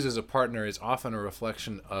we choose as a partner is often a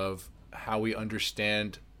reflection of how we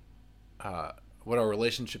understand what our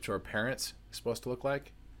relationship to our parents is supposed to look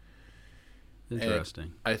like. Interesting.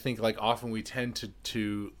 And I think like often we tend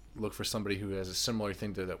to look for somebody who has a similar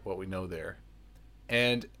thing to what we know there.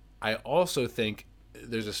 And I also think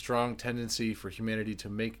there's a strong tendency for humanity to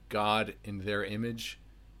make God in their image,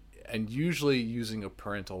 and usually using a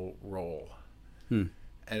parental role. And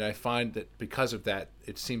I find that because of that,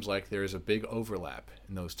 it seems like there is a big overlap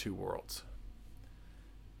in those two worlds.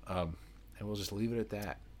 And we'll just leave it at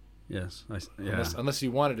that. Yes. Unless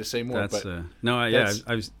you wanted to say more. That's, but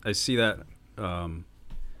I see that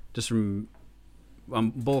just from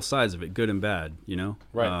on both sides of it, good and bad,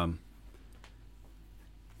 Right.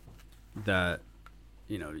 That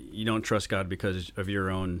you don't trust God because of your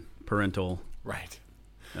own parental right.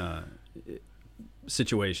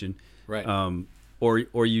 situation, Right.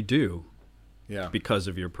 Or you do, Yeah. because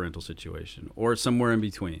of your parental situation, or somewhere in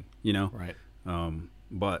between, Right.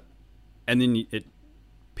 But and then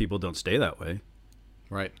people don't stay that way.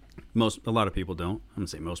 Right. A lot of people don't. I'm gonna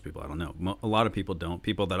say most people. I don't know. A lot of people don't.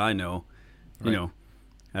 People that I know, Right.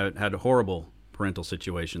 Had horrible parental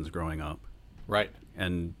situations growing up, Right.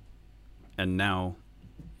 and now,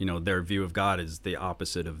 their view of God is the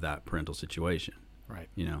opposite of that parental situation. Right.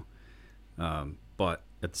 But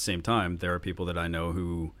at the same time, there are people that I know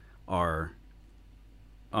who are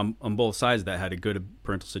on both sides that had a good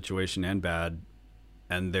parental situation and bad,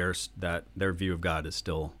 and their view of God is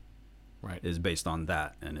still Right. is based on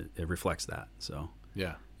that, and it reflects that. So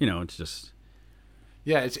Yeah. it's just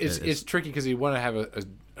Yeah, it's tricky because you want to have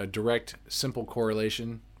a direct, simple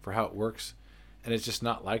correlation for how it works, and it's just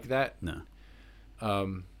not like that. no.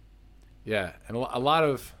 Yeah, and a lot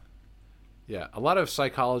of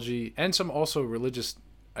psychology and some also religious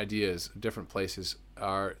ideas, different places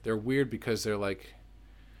they're weird because they're like,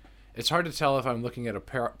 it's hard to tell if I'm looking at a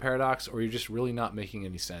paradox or you're just really not making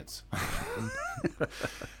any sense.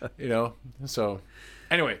 So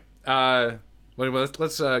anyway,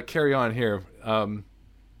 let's carry on here.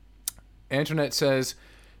 Antoinette says,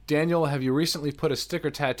 Daniel, have you recently put a sticker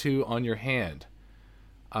tattoo on your hand?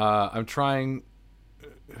 I'm trying.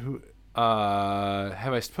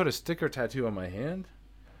 Have I put a sticker tattoo on my hand?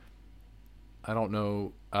 I don't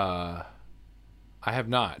know. I have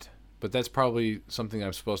not, but that's probably something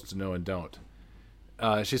I'm supposed to know and don't.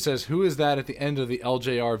 She says, who is that at the end of the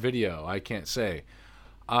LJR video? I can't say.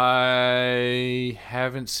 I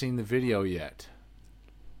haven't seen the video yet.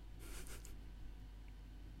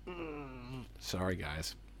 Sorry,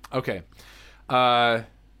 guys. Okay. I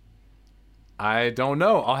don't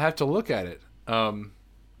know. I'll have to look at it.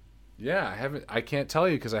 Yeah, I can't tell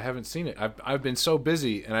you because I haven't seen it. I've been so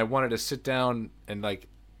busy, and I wanted to sit down and like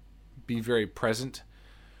be very present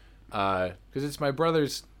because it's my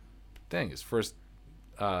brother's thing. His first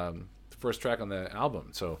track on the album,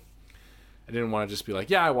 so I didn't want to just be like,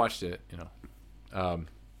 yeah, I watched it.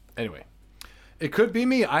 Anyway, it could be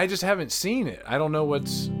me. I just haven't seen it. I don't know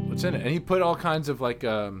what's in it. And he put all kinds of like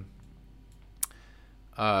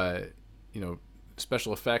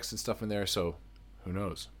special effects and stuff in there. So who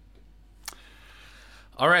knows?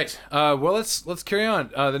 All right. Well, let's carry on.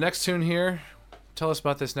 The next tune here. Tell us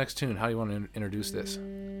about this next tune. How do you want to introduce this?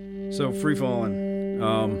 So Free Fallin'.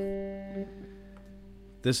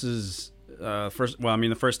 This is first. Well, I mean,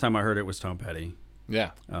 the first time I heard it was Tom Petty.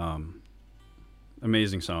 Yeah.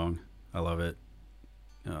 Amazing song. I love it.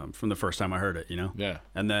 From the first time I heard it, Yeah.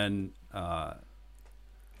 And then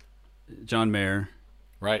John Mayer,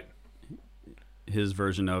 Right. his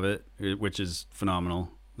version of it, which is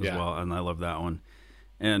phenomenal as Yeah. well, and I love that one.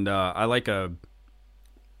 And I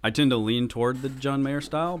tend to lean toward the John Mayer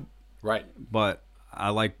style, Right. but I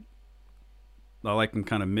like them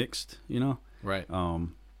kind of mixed, Right.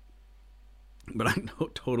 But I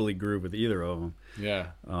don't totally groove with either of them.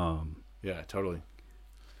 Yeah. Yeah. Totally.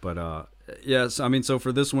 But yes, I mean, so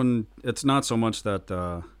for this one, it's not so much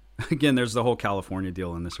that Again, there's the whole California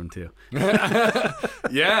deal in this one too.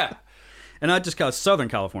 Yeah. And not just Southern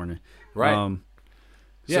California. Right.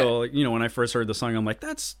 So, you know, when I first heard the song, I'm like,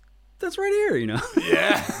 that's right here, you know?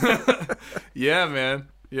 Yeah. Yeah, man.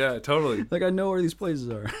 Yeah, totally. Like, I know where these places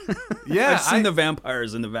are. Yeah. I've seen the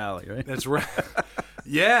vampires in the valley, right? That's right.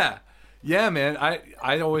 Yeah. Yeah, man.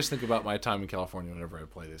 I always think about my time in California whenever I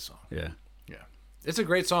play this song. Yeah. Yeah. It's a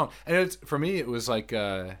great song. And for me, it was like,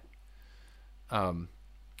 for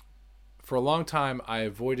a long time, I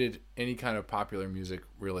avoided any kind of popular music,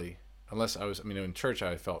 really. Unless in church,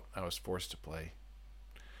 I felt I was forced to play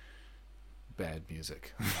bad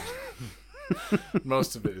music.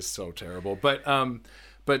 Most of it is so terrible. But you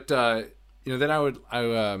know, then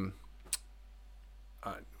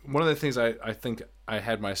one of the things I think I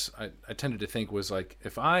tended to think was like,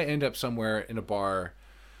 if I end up somewhere in a bar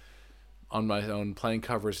on my own playing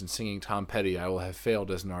covers and singing Tom Petty, I will have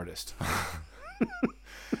failed as an artist.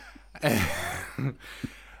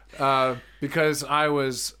 Because I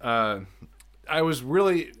was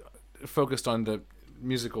really focused on the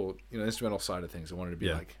musical, you know, instrumental side of things. I wanted to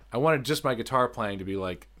be like, I wanted just my guitar playing to be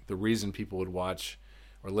like the reason people would watch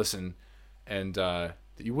or listen, and that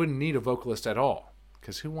you wouldn't need a vocalist at all,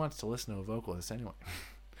 because who wants to listen to a vocalist anyway?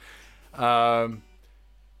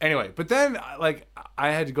 Anyway, but then like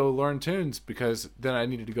I had to go learn tunes, because then I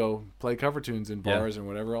needed to go play cover tunes in bars and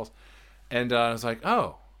whatever else, and I was like,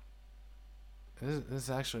 oh, this is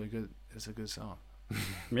actually it's a good song.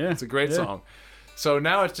 Yeah, it's a great song. So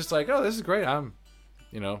now it's just like, oh, this is great.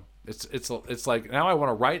 You know, it's like now I want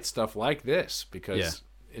to write stuff like this, because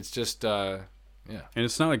it's just and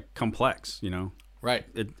it's not like complex, you know. Right.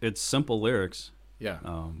 It's simple lyrics. Yeah.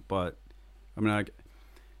 But I mean, I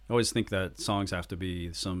always think that songs have to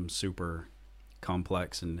be some super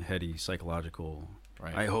complex and heady psychological.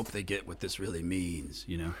 Right. I hope they get what this really means,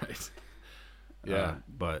 you know. Right. Yeah.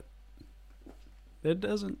 But it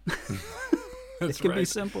doesn't. It can be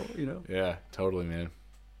simple, you know. Yeah, totally, man.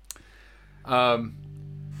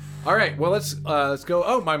 All right, well let's go.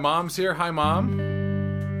 Oh, my mom's here. Hi, Mom.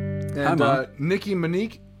 And Hi, Mom. Nikki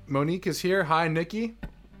Monique is here. Hi, Nikki.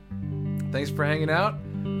 Thanks for hanging out.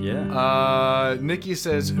 Yeah. Nikki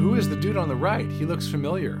says, "Who is the dude on the right? He looks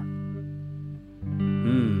familiar."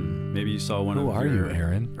 Maybe you saw one Who of are your you,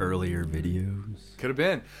 Aaron? earlier videos. Could have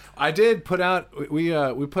been. I did put out. We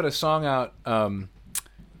put a song out.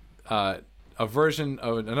 A version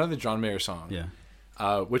of another John Mayer song. Yeah.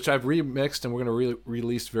 Which I've remixed and we're going to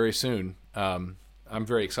release very soon. I'm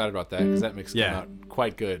very excited about that, because that mix came out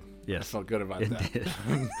quite good. Yes. I felt good about that. Did.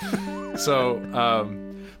 So,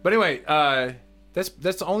 but anyway, that's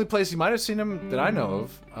the only place you might have seen him that I know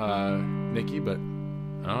of, Nikki, but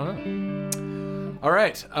I don't know. All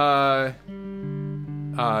right.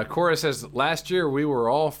 Cora says, last year we were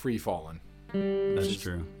all free falling. That's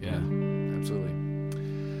true. Yeah, absolutely.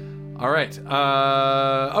 All right.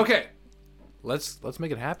 Okay. Let's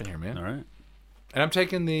make it happen here, man. All right. And I'm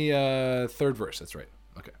taking the third verse. That's right.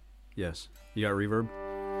 Okay. Yes. You got reverb?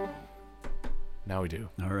 Now we do.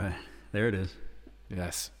 All right. There it is.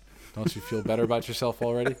 Yes. Don't you feel better about yourself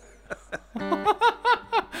already?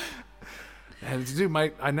 And dude,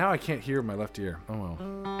 now I can't hear my left ear. Oh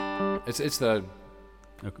well. It's the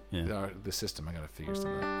the system. I gotta figure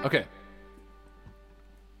something out. Okay.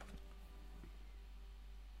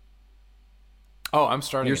 Oh, I'm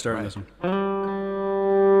starting. You're starting this one.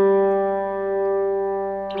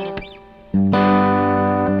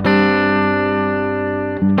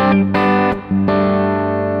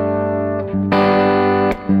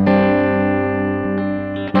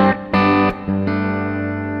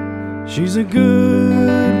 She's a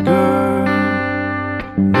good girl,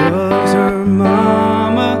 loves her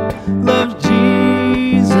mama, loves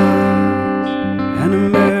Jesus and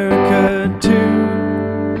America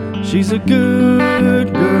too. She's a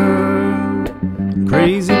good girl,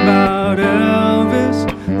 crazy about Elvis,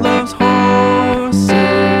 loves horses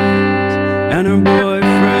and her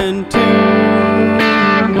boyfriend too.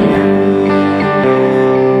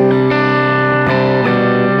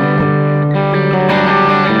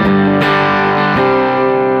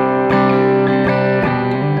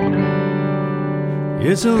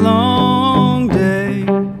 It's a long day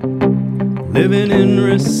living in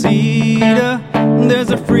Reseda. There's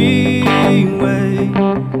a freeway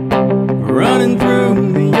running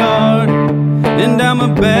through the yard, and I'm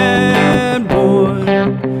a bad boy,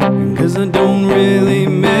 'cause I don't really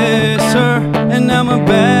miss her, and I'm a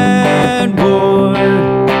bad boy,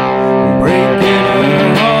 breaking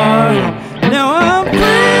her heart. Now I'm free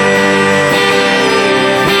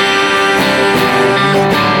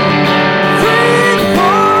to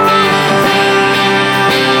fall.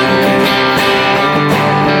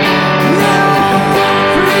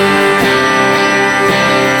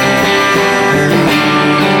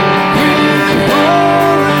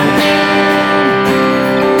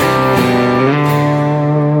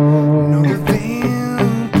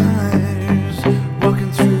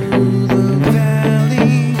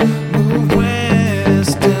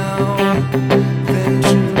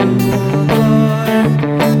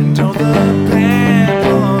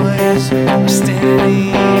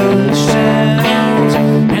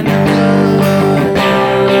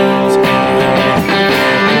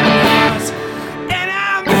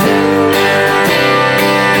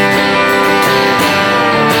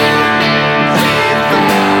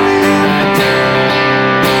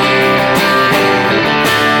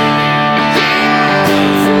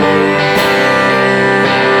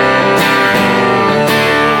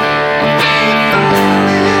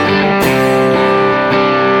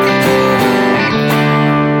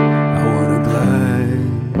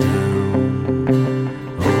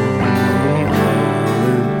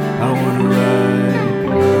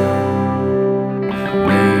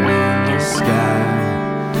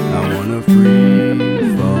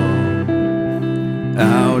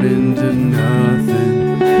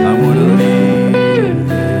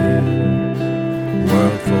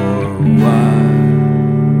 why.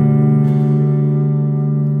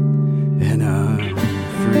 And I'm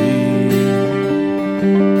free,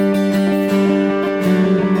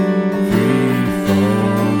 free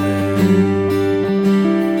falling.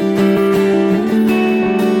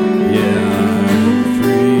 Yeah, I'm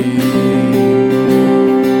free, free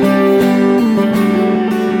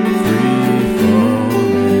falling. Yeah, I'm free, free falling.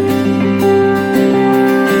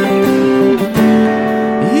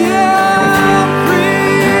 Yeah, I'm free,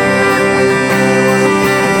 free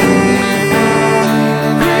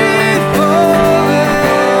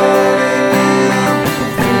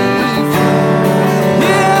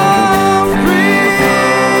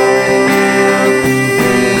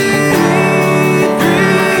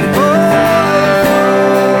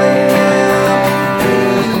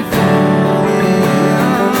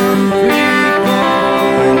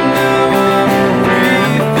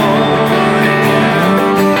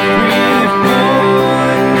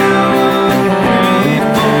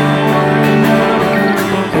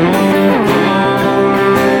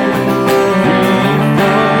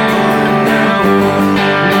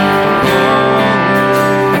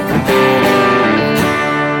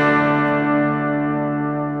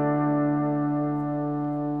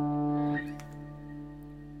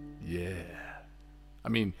Yeah. I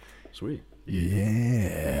mean, Sweet.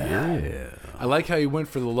 yeah. I like how you went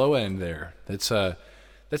for the low end there. That's a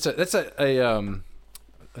what's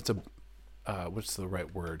the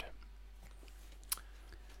right word?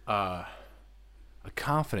 A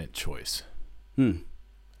confident choice.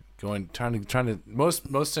 Trying to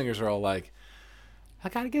most singers are all like, I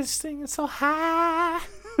gotta get singing so high.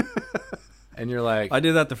 And you're like, I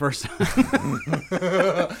did that the first time.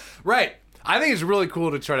 right. I think it's really cool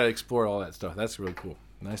to try to explore all that stuff. That's really cool.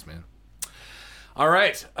 Nice, man. All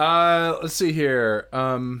right. Let's see here.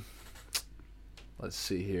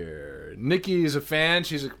 Nikki's a fan.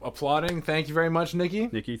 She's applauding. Thank you very much, Nikki.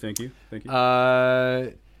 Nikki, thank you. Thank you.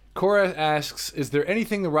 Cora asks, is there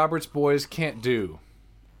anything the Roberts boys can't do?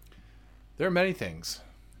 There are many things.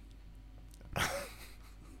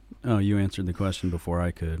 Oh, you answered the question before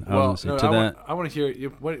I could. I Well, was no, gonna say, I want to hear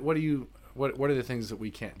what are the things that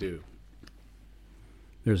we can't do?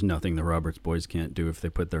 there's nothing the Roberts boys can't do if they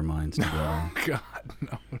put their minds together. God,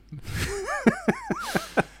 no.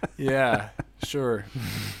 Yeah, sure.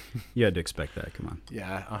 You had to expect that. Come on.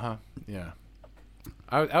 Yeah, yeah.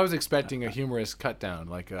 I was expecting a humorous cut down,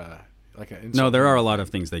 like a. No, there are a lot of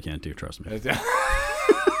things they can't do. Trust me.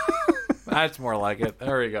 That's more like it.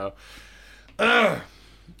 There we go. All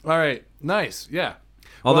right, nice. Yeah.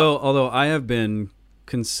 Although I have been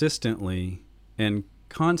consistently and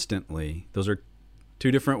constantly, those are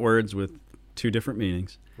two different words with two different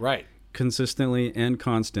meanings. Right. Consistently and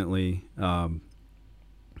constantly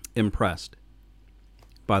impressed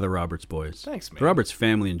by the Roberts boys. Thanks, man. The Roberts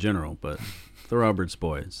family in general, but the Roberts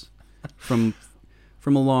boys from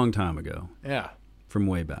a long time ago, Yeah. from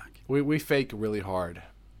way back. We fake really hard.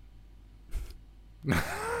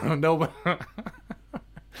 No.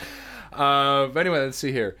 But anyway, let's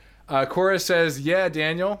see here. Cora says, yeah,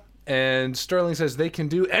 Daniel. And Sterling says they can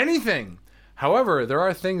do anything. However, there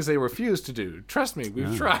are things they refuse to do. Trust me,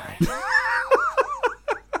 we've tried.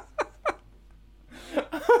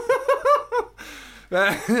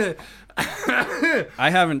 I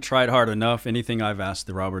haven't tried hard enough. Anything I've asked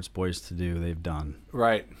the Roberts boys to do, they've done.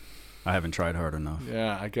 Right. I haven't tried hard enough.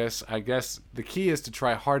 Yeah, I guess the key is to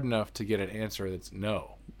try hard enough to get an answer that's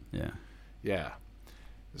no. Yeah. Yeah.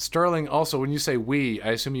 Sterling, also, when you say we,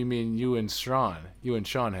 I assume you mean you and Sean. You and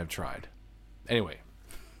Sean have tried. Anyway.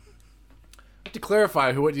 To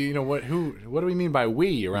clarify, what do we mean by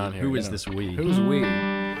we around here? Who is this we? Who's we?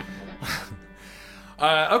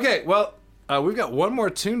 Okay, well, we've got one more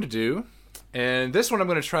tune to do, and this one I'm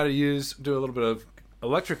going to try to do a little bit of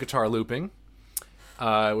electric guitar looping,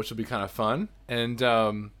 which will be kind of fun. And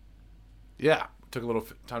yeah, took a little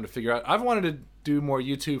time to figure out. I've wanted to do more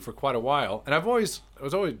YouTube for quite a while, and I was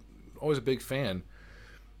always a big fan.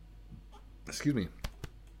 Excuse me.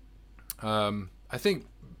 I think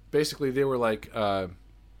basically they were like I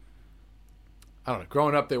don't know.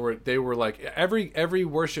 Growing up, they were like every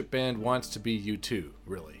worship band wants to be U2,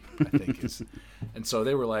 really. I think is, and so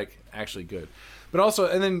they were like actually good, but also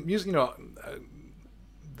and then music,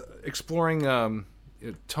 exploring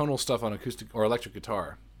tonal stuff on acoustic or electric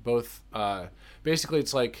guitar. Both basically,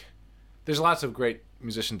 it's like there's lots of great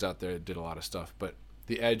musicians out there that did a lot of stuff, but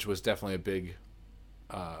The Edge was definitely a big.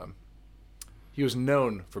 He was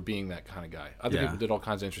known for being that kind of guy. Other people did all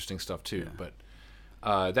kinds of interesting stuff too, but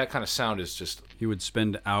that kind of sound is just. He would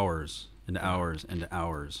spend hours and hours and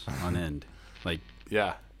hours on end, like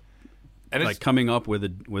yeah, and like coming up with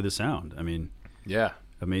a sound. I mean, yeah,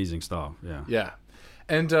 amazing stuff. Yeah. Yeah.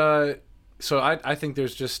 And so I think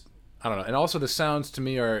there's just, I don't know. And also the sounds to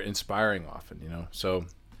me are inspiring often, you know. So, you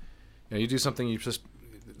know, you do something,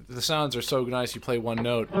 the sounds are so nice. You play one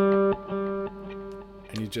note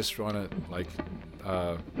and you just want to like,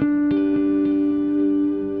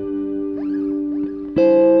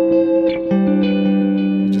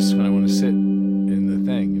 you just kind of want to sit in the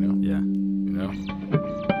thing, you know. Yeah. You know.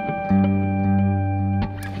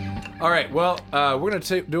 All right. Well, we're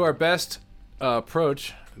gonna do our best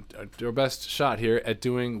approach, do our best shot here at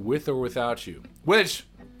doing "With or Without You," which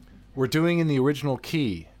we're doing in the original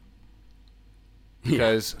key.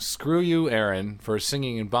 Because screw you, Aaron, for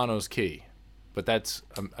singing in Bono's key. But that's,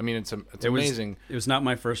 I mean, it's amazing. It was not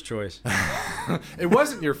my first choice. It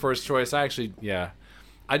wasn't your first choice. I think,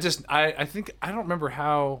 I don't remember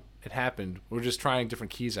how it happened. We were just trying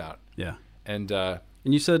different keys out. Yeah. And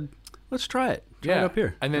you said, let's try it. Try it up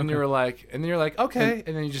here. And then you're like, okay.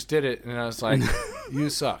 And then you just did it. And I was like, you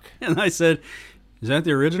suck. And I said, is that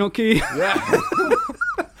the original key? Yeah.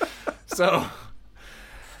 So,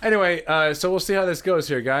 anyway, so we'll see how this goes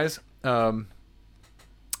here, guys. But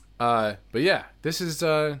yeah, this is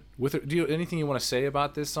do you anything you want to say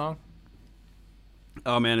about this song?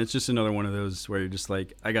 Oh man, it's just another one of those where you're just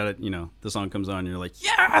like, I got it. You know, the song comes on, and you're like,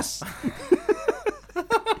 yes.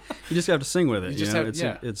 You just have to sing with it.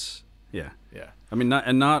 It's yeah. I mean,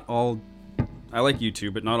 not all. I like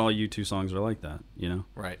U2, but not all U2 songs are like that. You know.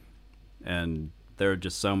 Right. And there are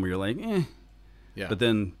just some where you're like, eh. Yeah. But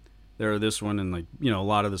then there are this one, and like, you know, a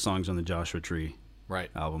lot of the songs on the Joshua Tree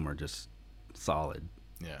album are just solid.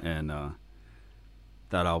 Yeah. And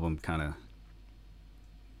that album kind of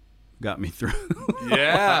got me through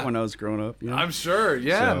when I was growing up. You know? I'm sure.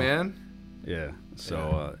 Yeah, man. Yeah.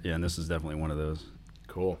 So, and this is definitely one of those.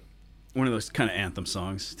 Cool. One of those kind of anthem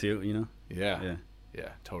songs, too, you know? Yeah. Yeah,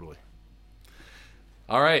 totally.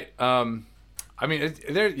 All right. I mean,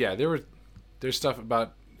 there's stuff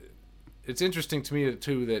about... It's interesting to me,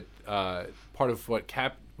 too, that part of what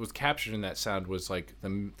was captured in that sound was, like,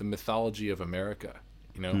 the mythology of America,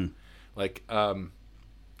 you know? Like, and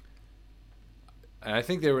I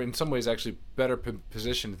think they were, in some ways, actually better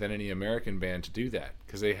positioned than any American band to do that,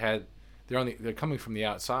 because they're coming from the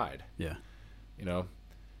outside. Yeah. You know?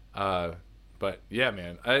 But, yeah,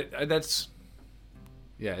 man, it's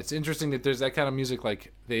interesting that there's that kind of music,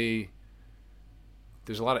 like,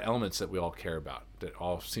 there's a lot of elements that we all care about that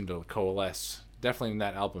all seem to coalesce. Definitely in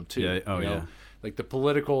that album too. Yeah. Oh, yeah. Like the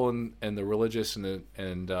political and the religious and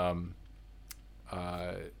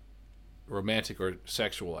romantic or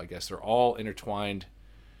sexual, I guess, they're all intertwined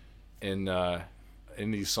in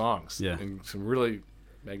these songs. Yeah. In some really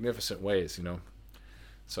magnificent ways, you know.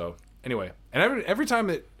 So anyway, and every time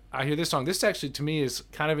that I hear this song, this actually to me is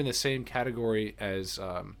kind of in the same category as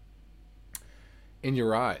 "In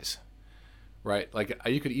Your Eyes." Right, like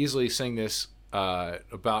you could easily sing this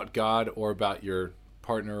about God or about your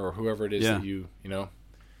partner or whoever it is that you know.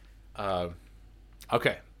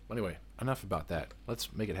 Okay, anyway, enough about that.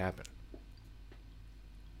 Let's make it happen.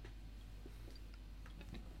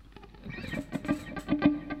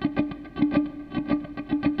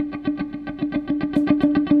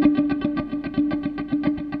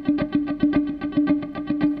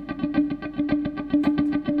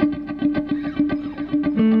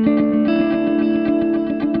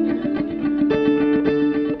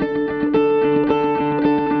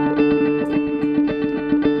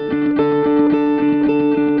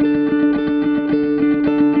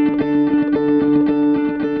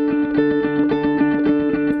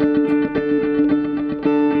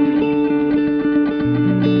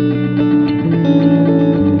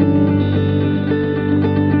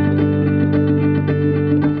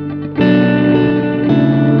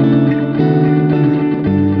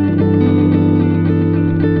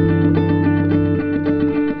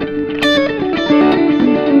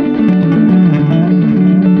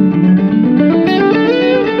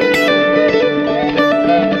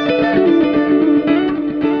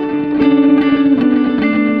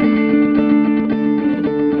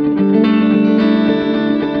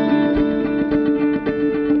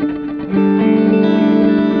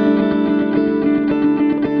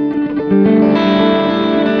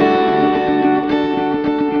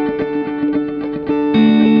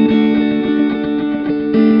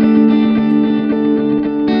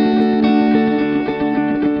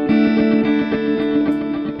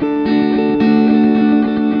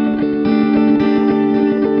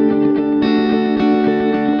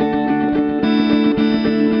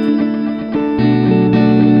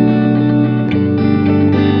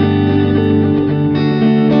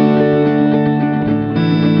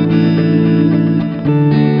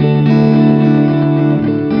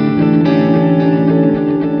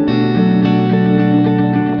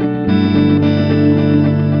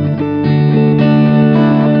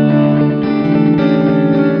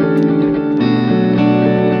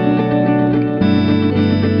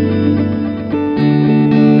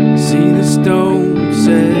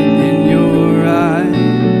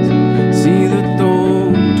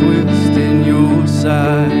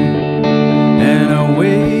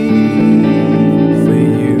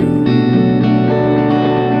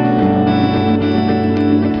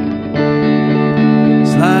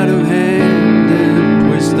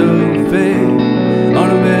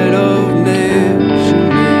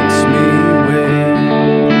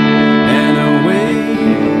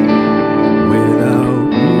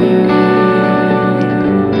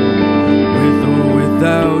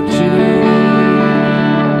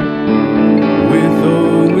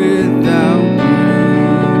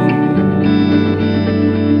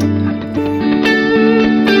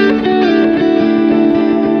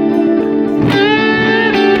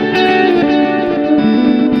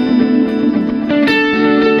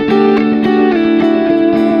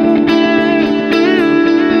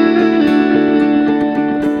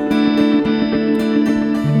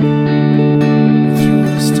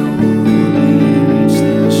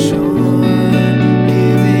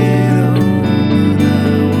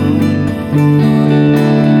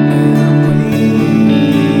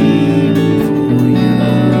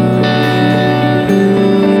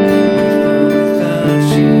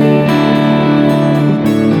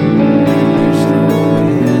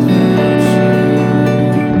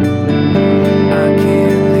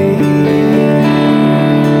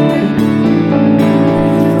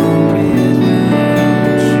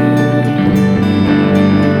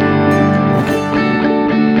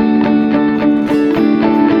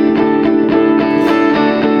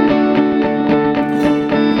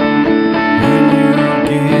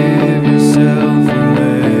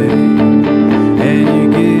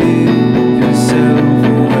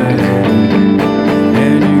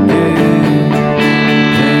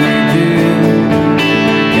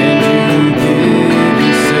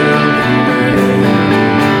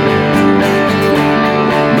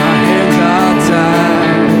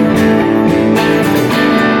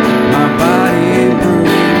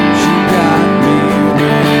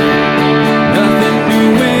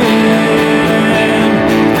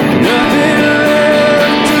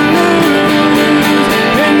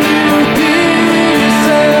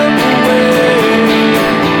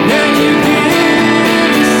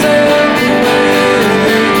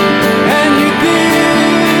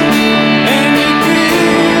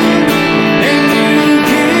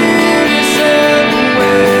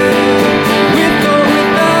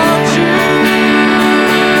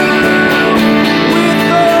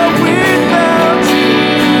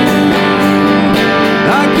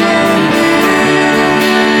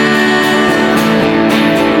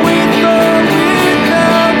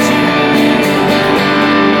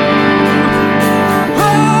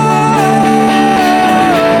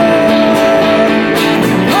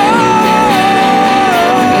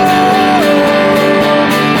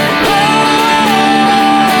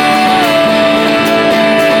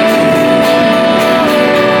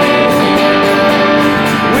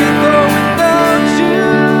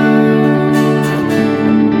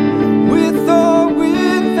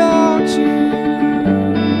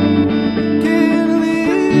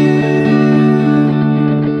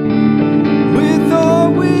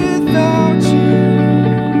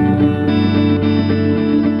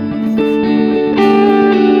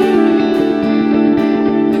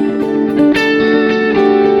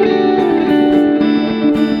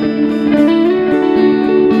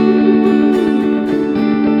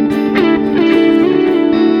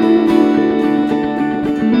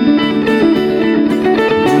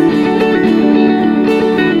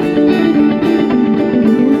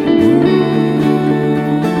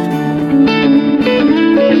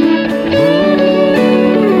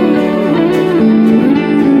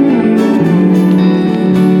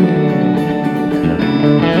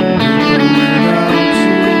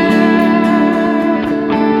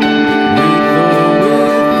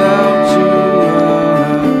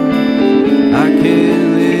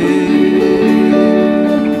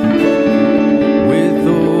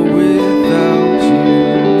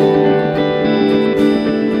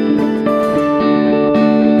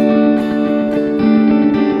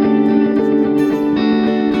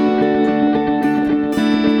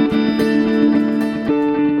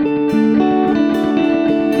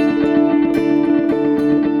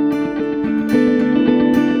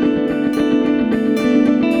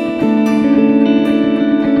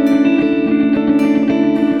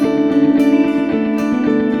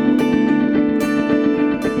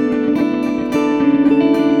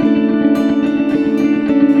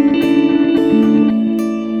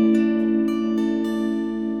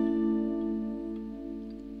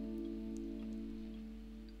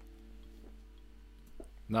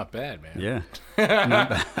 Not bad, man. Yeah.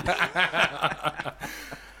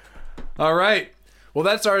 All right. Well,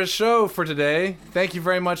 that's our show for today. Thank you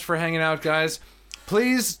very much for hanging out, guys.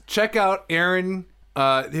 Please check out Aaron.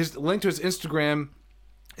 His link to his Instagram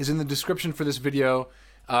is in the description for this video.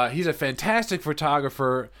 He's a fantastic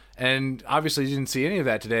photographer, and obviously you didn't see any of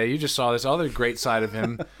that today. You just saw this other great side of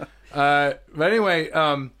him. But anyway,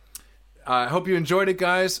 I hope you enjoyed it,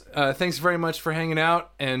 guys. Thanks very much for hanging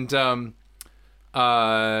out. And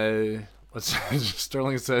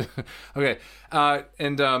Sterling said, okay.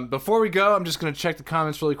 Before we go, I'm just going to check the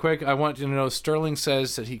comments really quick. I want you to know Sterling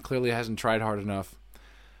says that he clearly hasn't tried hard enough.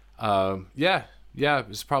 Yeah,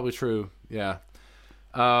 it's probably true. Yeah.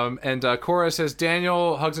 Cora says,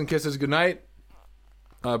 Daniel, hugs and kisses. Good night.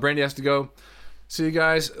 Brandy has to go. See you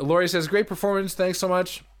guys. Lori says, great performance. Thanks so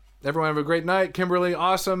much. Everyone have a great night. Kimberly,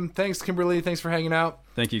 awesome. Thanks, Kimberly. Thanks for hanging out.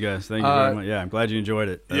 Thank you, guys. Thank you very much. Yeah, I'm glad you enjoyed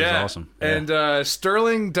it. That was awesome. Yeah. And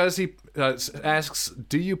Sterling asks,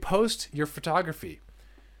 do you post your photography?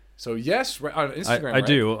 So yes, on Instagram. I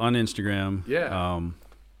do on Instagram. Yeah.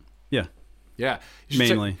 Yeah. Yeah.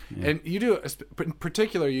 Mainly. Yeah. And you do, in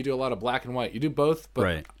particular, you do a lot of black and white. You do both,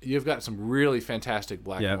 but you've got some really fantastic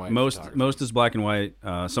black and white. Most is black and white.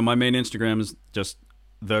 So my main Instagram is just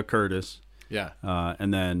the Curtis. Yeah.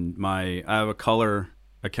 And then I have a color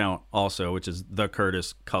account also, which is the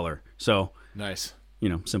Curtis Color. So nice.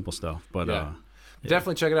 Simple stuff. But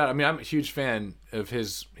definitely check it out. I mean, I'm a huge fan of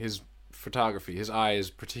his photography. His eye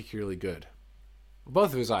is particularly good.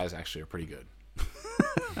 Both of his eyes actually are pretty good.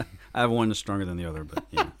 I have one that's stronger than the other, but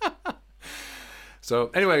yeah. So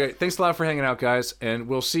anyway, thanks a lot for hanging out, guys, and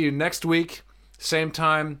we'll see you next week, same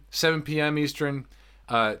time, 7 p.m. Eastern.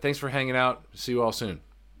 Thanks for hanging out. See you all soon.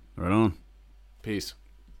 Right on. Peace.